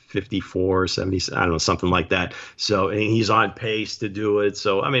like 54, 70, I don't know, something like that. So, and he's on pace to do it.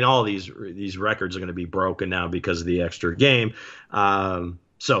 So, I mean, all these records are going to be broken now because of the extra game.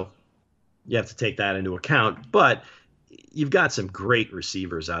 So you have to take that into account. But, you've got some great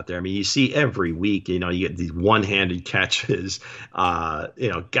receivers out there. I mean, you see every week, you get these one-handed catches,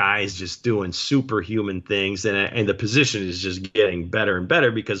 guys just doing superhuman things, and the position is just getting better and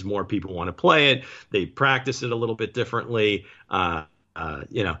better because more people want to play it. They practice it a little bit differently.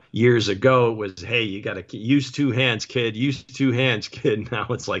 Years ago it was, hey, you got to use two hands, kid. Use two hands, kid. Now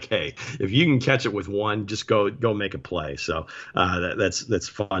it's like, hey, if you can catch it with one, just go make a play. So that's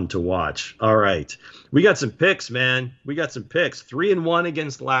fun to watch. All right, we got some picks, man. We got some picks. 3-1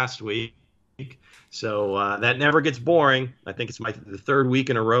 against last week. So that never gets boring. I think it's the third week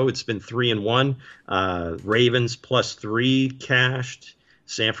in a row it's been 3-1. Ravens +3 cashed.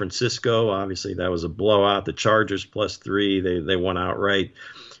 San Francisco, obviously, that was a blowout. The Chargers +3, they won outright,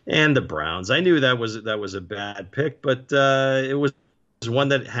 and the Browns. I knew that was a bad pick, but it was one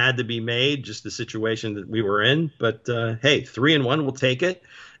that had to be made. Just the situation that we were in. But hey, 3-1, we'll take it.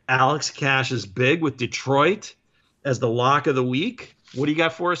 Alex cashes big with Detroit as the lock of the week. What do you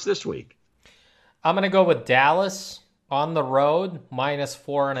got for us this week? I'm gonna go with Dallas on the road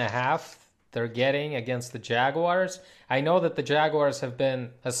 -4.5. They're getting against the Jaguars. I know that the Jaguars have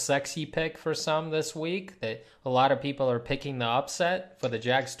been a sexy pick for some this week, that a lot of people are picking the upset for the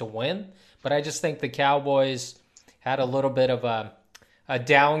Jags to win, but I just think the Cowboys had a little bit of a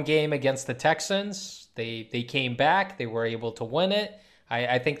down game against the Texans. They came back. They were able to win it.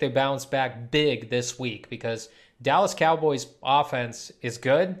 I think they bounced back big this week because Dallas Cowboys offense is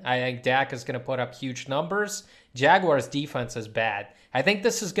good. I think Dak is going to put up huge numbers. Jaguars defense is bad. I think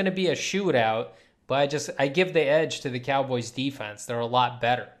this is going to be a shootout, but I give the edge to the Cowboys defense. They're a lot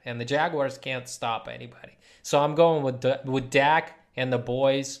better, and the Jaguars can't stop anybody. So I'm going with Dak and the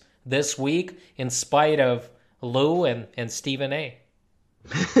boys this week in spite of Lou and Stephen A.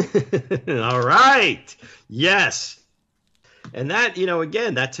 All right. Yes. And that,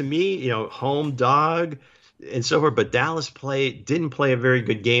 again, that to me, home dog and so forth, but Dallas didn't play a very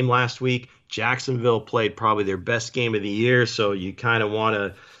good game last week. Jacksonville played probably their best game of the year, so you kind of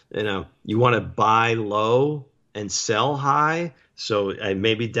want to, buy low and sell high. So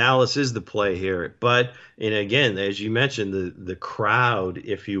maybe Dallas is the play here. But, and again, as you mentioned, the crowd,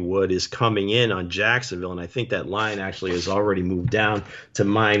 if you would, is coming in on Jacksonville. And I think that line actually has already moved down to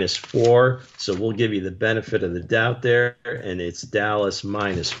 -4. So we'll give you the benefit of the doubt there. And it's Dallas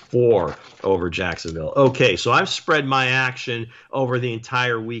 -4 over Jacksonville. Okay, so I've spread my action over the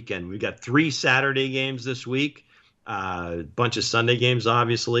entire weekend. We've got 3 Saturday games this week. A bunch of Sunday games,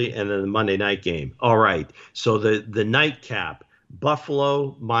 obviously, and then the Monday night game. All right, so the nightcap.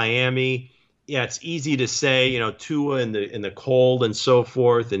 Buffalo, Miami. Yeah, it's easy to say, Tua in the cold and so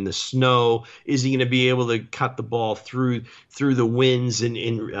forth, in the snow. Is he going to be able to cut the ball through the winds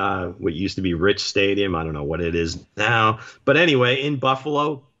in what used to be Rich Stadium? I don't know what it is now. But anyway, in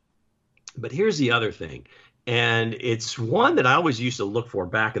Buffalo. But here's the other thing. And it's one that I always used to look for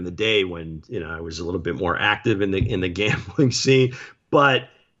back in the day when, I was a little bit more active in the gambling scene. But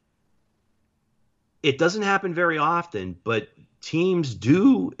it doesn't happen very often. But teams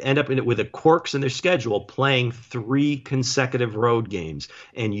do end up with a quirks in their schedule playing 3 consecutive road games.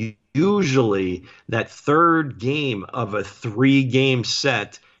 And usually that third game of a 3-game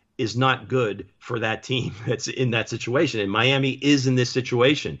set is not good for that team that's in that situation. And Miami is in this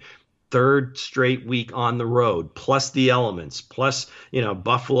situation. 3rd straight week on the road, plus the elements, plus,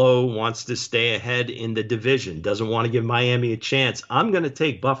 Buffalo wants to stay ahead in the division, doesn't want to give Miami a chance. I'm going to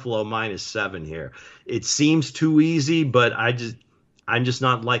take Buffalo -7 here. It seems too easy, but I'm just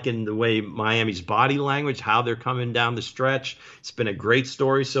not liking the way Miami's body language, how they're coming down the stretch. It's been a great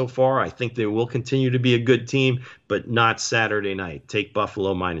story so far. I think they will continue to be a good team, but not Saturday night. Take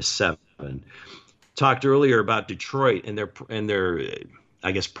Buffalo -7. Talked earlier about Detroit and their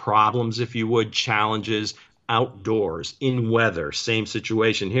I guess problems, if you would, challenges outdoors in weather. Same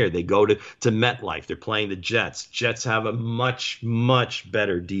situation here. They go to MetLife. They're playing the Jets. Jets have a much, much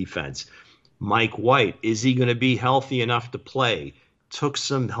better defense. Mike White, is he going to be healthy enough to play? Took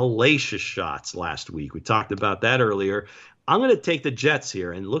some hellacious shots last week. We talked about that earlier. I'm going to take the Jets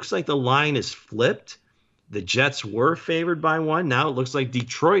here, and it looks like the line is flipped. The Jets were favored by 1. Now it looks like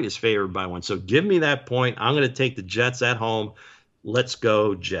Detroit is favored by 1. So give me that point. I'm going to take the Jets at home. Let's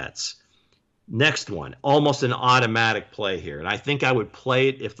go Jets. Next one, almost an automatic play here. And I think I would play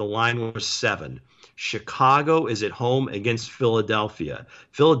it if the line was 7. Chicago is at home against Philadelphia.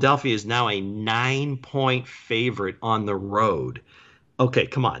 Philadelphia is now a 9-point favorite on the road. Okay,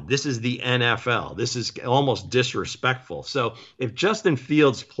 come on. This is the NFL. This is almost disrespectful. So if Justin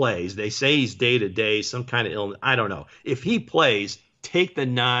Fields plays, they say he's day-to-day, some kind of illness. I don't know. If he plays, take the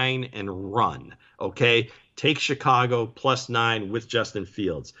 9 and run, okay? Take Chicago +9 with Justin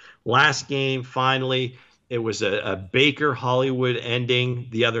Fields. Last game, finally, It was a Baker Hollywood ending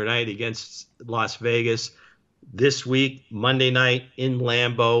the other night against Las Vegas. This week, Monday night in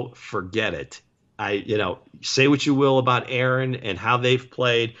Lambeau, forget it. Say what you will about Aaron and how they've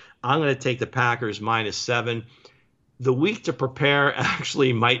played. I'm going to take the Packers -7. The week to prepare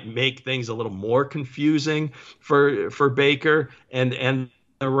actually might make things a little more confusing for Baker and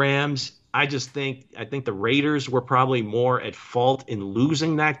the Rams. I think the Raiders were probably more at fault in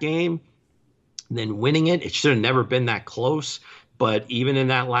losing that game than winning it. It should have never been that close. But even in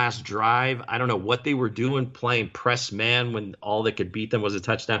that last drive, I don't know what they were doing, playing press man when all that could beat them was a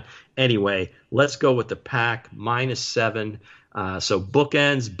touchdown. Anyway, let's go with the Pack -7. So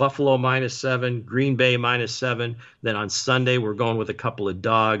bookends, Buffalo -7, Green Bay -7. Then on Sunday, we're going with a couple of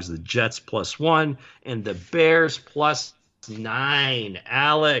dogs, the Jets +1 and the Bears +9.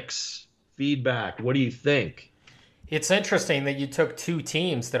 Alex, feedback. What do you think? It's interesting that you took two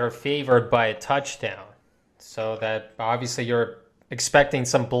teams that are favored by a touchdown. So that obviously you're expecting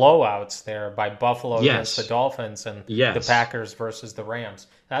some blowouts there by Buffalo against the Dolphins and the Packers versus the Rams.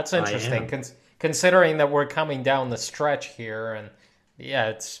 That's interesting, considering that we're coming down the stretch here, and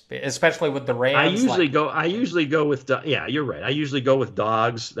it's especially with the Rams. I usually go with you're right. I usually go with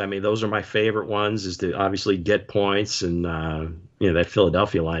dogs. I mean, those are my favorite ones, is to obviously get points, and that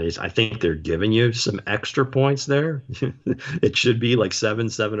Philadelphia line is. I think they're giving you some extra points there. It should be like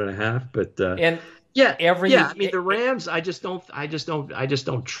 7.5, but I mean, the Rams, I just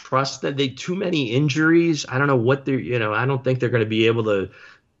don't trust that. They too many injuries. I don't know what they're, I don't think they're going to be able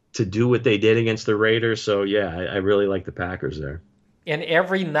to do what they did against the Raiders. So I really like the Packers there. And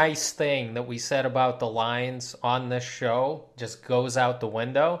every nice thing that we said about the lines on this show just goes out the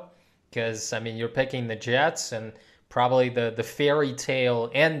window, because I mean, you're picking the Jets, and probably the fairy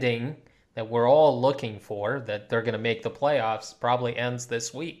tale ending that we're all looking for, that they're going to make the playoffs, probably ends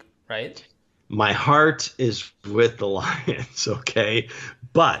this week, right? My heart is with the Lions, okay?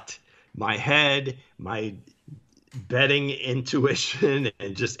 But my head, my betting intuition,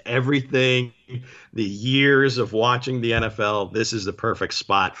 and just everything, the years of watching the NFL, this is the perfect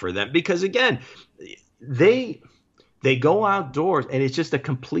spot for them. Because, again, they go outdoors, and it's just a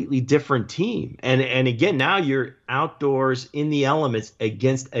completely different team. And again, now you're outdoors in the elements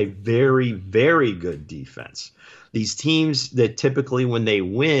against a very, very good defense. These teams that typically when they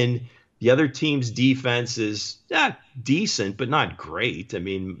win – the other team's defense is decent, but not great. I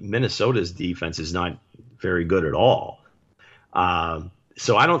mean, Minnesota's defense is not very good at all.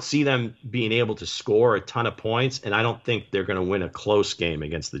 So I don't see them being able to score a ton of points, and I don't think they're going to win a close game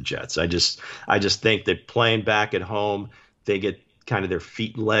against the Jets. I just think that playing back at home, they get kind of their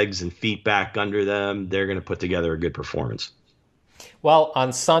legs and feet back under them. They're going to put together a good performance. Well,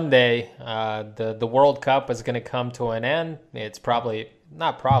 on Sunday, the World Cup is going to come to an end. It's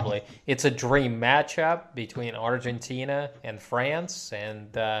it's a dream matchup between Argentina and France,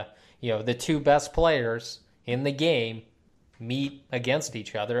 and the two best players in the game meet against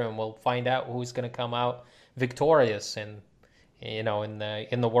each other, and we'll find out who's going to come out victorious in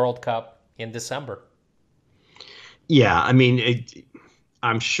the World Cup in December. Yeah, I mean,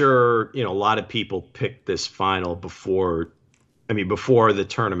 I'm sure a lot of people picked this final before the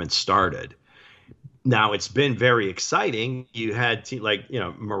tournament started. Now, it's been very exciting. You had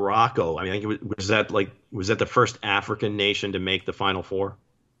Morocco. I mean, I think was that the first African nation to make the Final Four?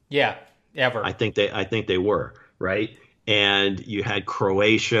 Yeah, ever. I think they were, right? And you had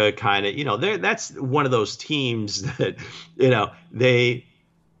Croatia, kind of. That's one of those teams that they.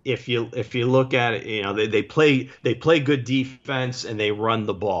 If you look at it, they play good defense and they run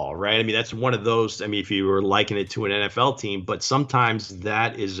the ball, right? I mean, that's one of those. I mean, if you were likening it to an NFL team, but sometimes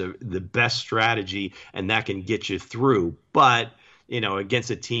that is the best strategy, and that can get you through. But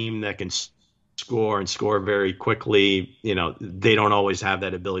against a team that can score very quickly, they don't always have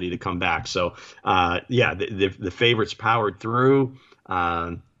that ability to come back. So, the favorites powered through.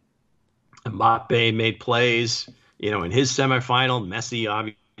 Mbappe made plays, in his semifinal. Messi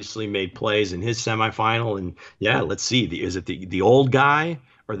obviously made plays in his semifinal, and let's see, is it the old guy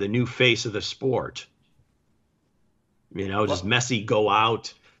or the new face of the sport? Does Messi go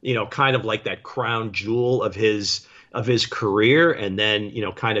out, kind of like that crown jewel of his career, and then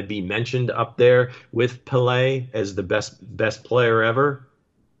kind of be mentioned up there with Pelé as the best player ever,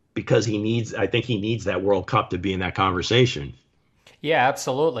 because I think he needs that World Cup to be in that conversation. Yeah,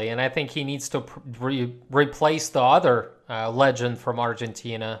 absolutely. And I think he needs to replace the other legend from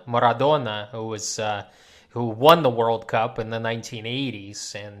Argentina, Maradona, who won the World Cup in the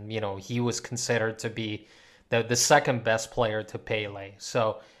 1980s. And, he was considered to be the second best player to Pele.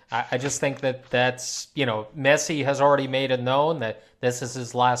 So I just think that's, Messi has already made it known that this is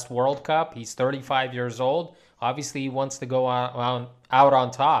his last World Cup. He's 35 years old. Obviously, he wants to go out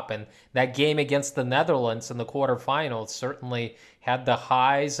on top. And that game against the Netherlands in the quarterfinals certainly had the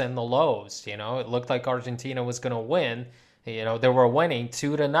highs and the lows. It looked like Argentina was going to win. They were winning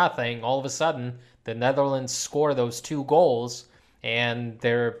 2-0. All of a sudden, the Netherlands score those 2 goals, and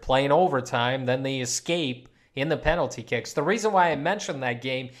they're playing overtime. Then they escape in the penalty kicks. The reason why I mentioned that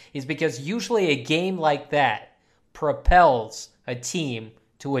game is because usually a game like that propels a team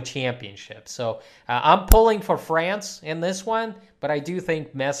to a championship. So I'm pulling for France in this one, but I do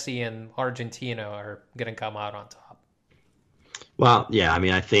think Messi and Argentina are going to come out on top. Well, yeah, I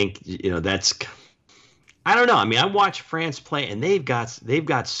mean, I think, that's, I don't know. I mean, I watched France play, and they've got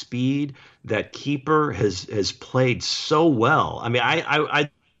speed. That keeper has played so well. I mean, I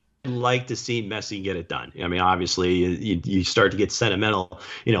like to see Messi get it done. I mean, obviously, you start to get sentimental.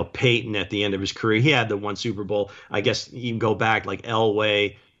 Peyton at the end of his career, he had the 1 Super Bowl. I guess you can go back like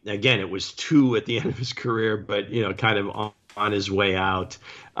Elway. Again, it was 2 at the end of his career, but kind of on his way out.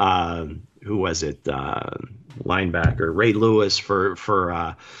 Who was it? Linebacker Ray Lewis for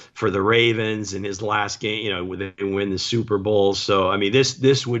the Ravens in his last game. They win the Super Bowl. So I mean,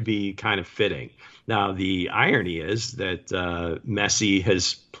 this would be kind of fitting. Now, the irony is that Messi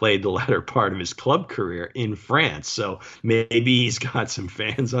has played the latter part of his club career in France. So maybe he's got some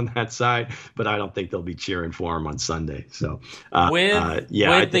fans on that side, but I don't think they'll be cheering for him on Sunday. So with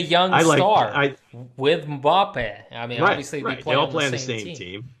the young star, with Mbappe. I mean, obviously they all play on the same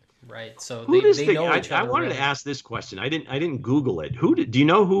team. Right. So they know each other. I wanted to ask this question. I didn't Google it. Do you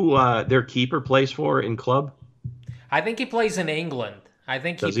know who their keeper plays for in club? I think he plays in England.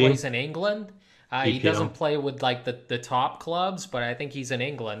 Plays in England. He doesn't play with like the top clubs, but I think he's in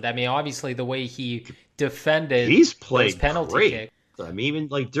England. I mean, obviously the way he defended he's played those penalty great. kicks. I mean, even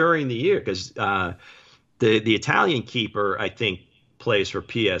like during the year, because the Italian keeper, I think, plays for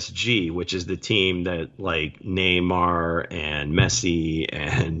PSG, which is the team that like Neymar and Messi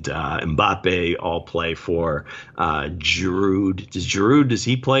and Mbappe all play for. Giroud. Does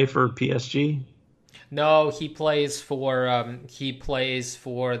he play for PSG? No, he plays for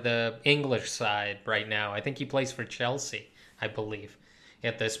the English side right now. I think he plays for Chelsea, I believe,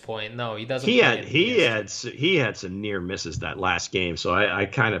 at this point. No, he doesn't. He had some near misses that last game, so I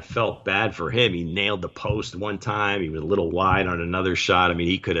kind of felt bad for him. He nailed the post one time. He was a little wide on another shot. I mean,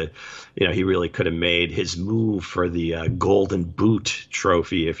 he could have, he really could have made his move for the Golden Boot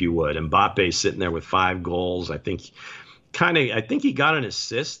trophy, if you would. Mbappe sitting there with 5 goals. I think he got an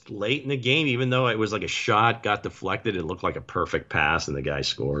assist late in the game, even though it was like a shot got deflected. It looked like a perfect pass, and the guy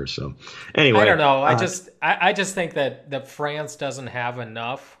scores. So, anyway, I don't know. I just think that France doesn't have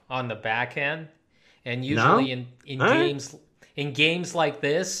enough on the back end, and usually in games like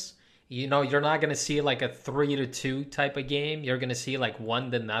this, you're not going to see like a 3-2 type of game. You're going to see like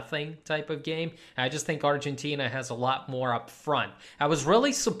 1-0 type of game. I just think Argentina has a lot more up front. I was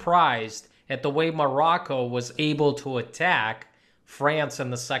really surprised at the way Morocco was able to attack France in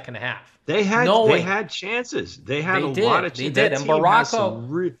the second half. They had chances. They had a lot of chances. They did. And Morocco,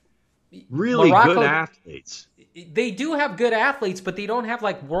 really good athletes. They do have good athletes, but they don't have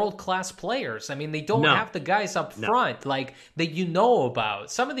like world-class players. I mean, they don't have the guys up front like that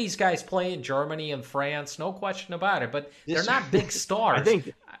about. Some of these guys play in Germany and France, no question about it, but they're not big stars. I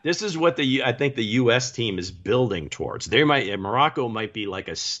think this is what the U.S. team is building towards. Morocco might be like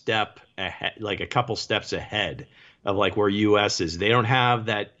a step ahead, like a couple steps ahead of like where U.S. is. They don't have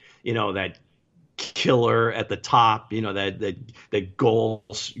that, that killer at the top, the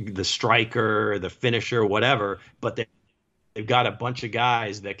goals, the striker, the finisher, whatever. But they've got a bunch of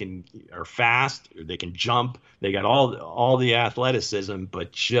guys that are fast, or they can jump. They got all the athleticism,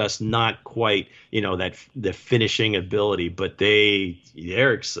 but just not quite, the finishing ability. But they're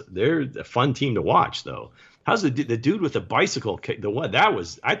a fun team to watch, though. How's the dude with the bicycle kick?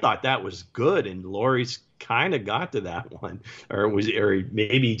 I thought that was good, and Laurie's kind of got to that one, or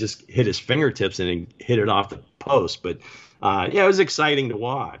maybe just hit his fingertips and hit it off the post. But it was exciting to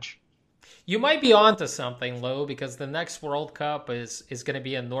watch. You might be onto something, Lou, because the next World Cup is going to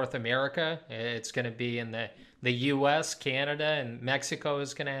be in North America. It's going to be in the U.S., Canada, and Mexico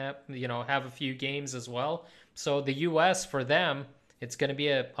is going to have a few games as well. So the U.S., for them, it's going to be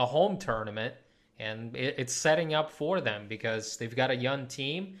a home tournament, and it's setting up for them because they've got a young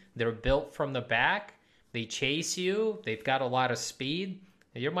team. They're built from the back. They chase you. They've got a lot of speed.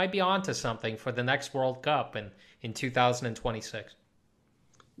 You might be onto something for the next World Cup in 2026.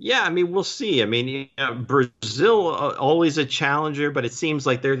 Yeah, I mean, we'll see. I mean, Brazil always a challenger, but it seems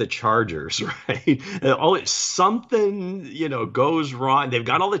like they're the Chargers, right? Always something, goes wrong. They've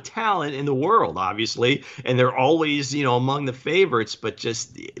got all the talent in the world, obviously, and they're always, among the favorites, but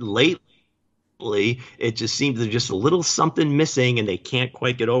just lately it just seems there's just a little something missing and they can't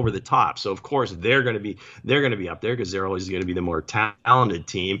quite get over the top. So of course they're going to be up there because they're always going to be the more talented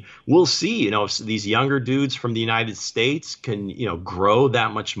team. We'll see, if these younger dudes from the United States can, grow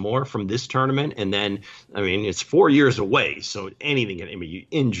that much more from this tournament. And then, I mean, it's 4 years away. So anything, I mean,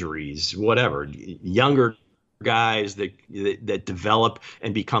 injuries, whatever, younger guys that develop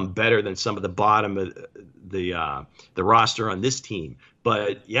and become better than some of the bottom of the roster on this team.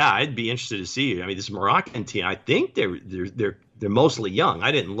 But yeah, I'd be interested to see. I mean, this Moroccan team, I think they're mostly young.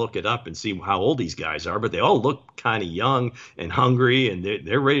 I didn't look it up and see how old these guys are, but they all look kind of young and hungry, and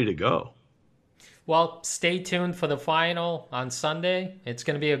they're ready to go. Well, stay tuned for the final on Sunday. It's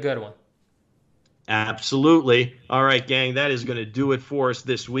going to be a good one. Absolutely. All right, gang, that is going to do it for us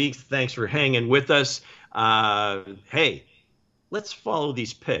this week. Thanks for hanging with us. Hey, let's follow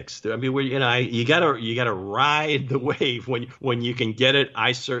these picks. I mean, you gotta ride the wave when you can get it.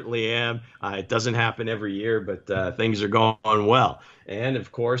 I certainly am. It doesn't happen every year, but things are going well. And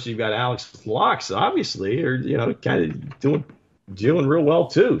of course, you've got Alex Locks, obviously, or kind of doing real well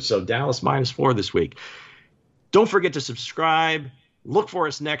too. So Dallas -4 this week. Don't forget to subscribe. Look for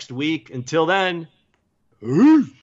us next week. Until then.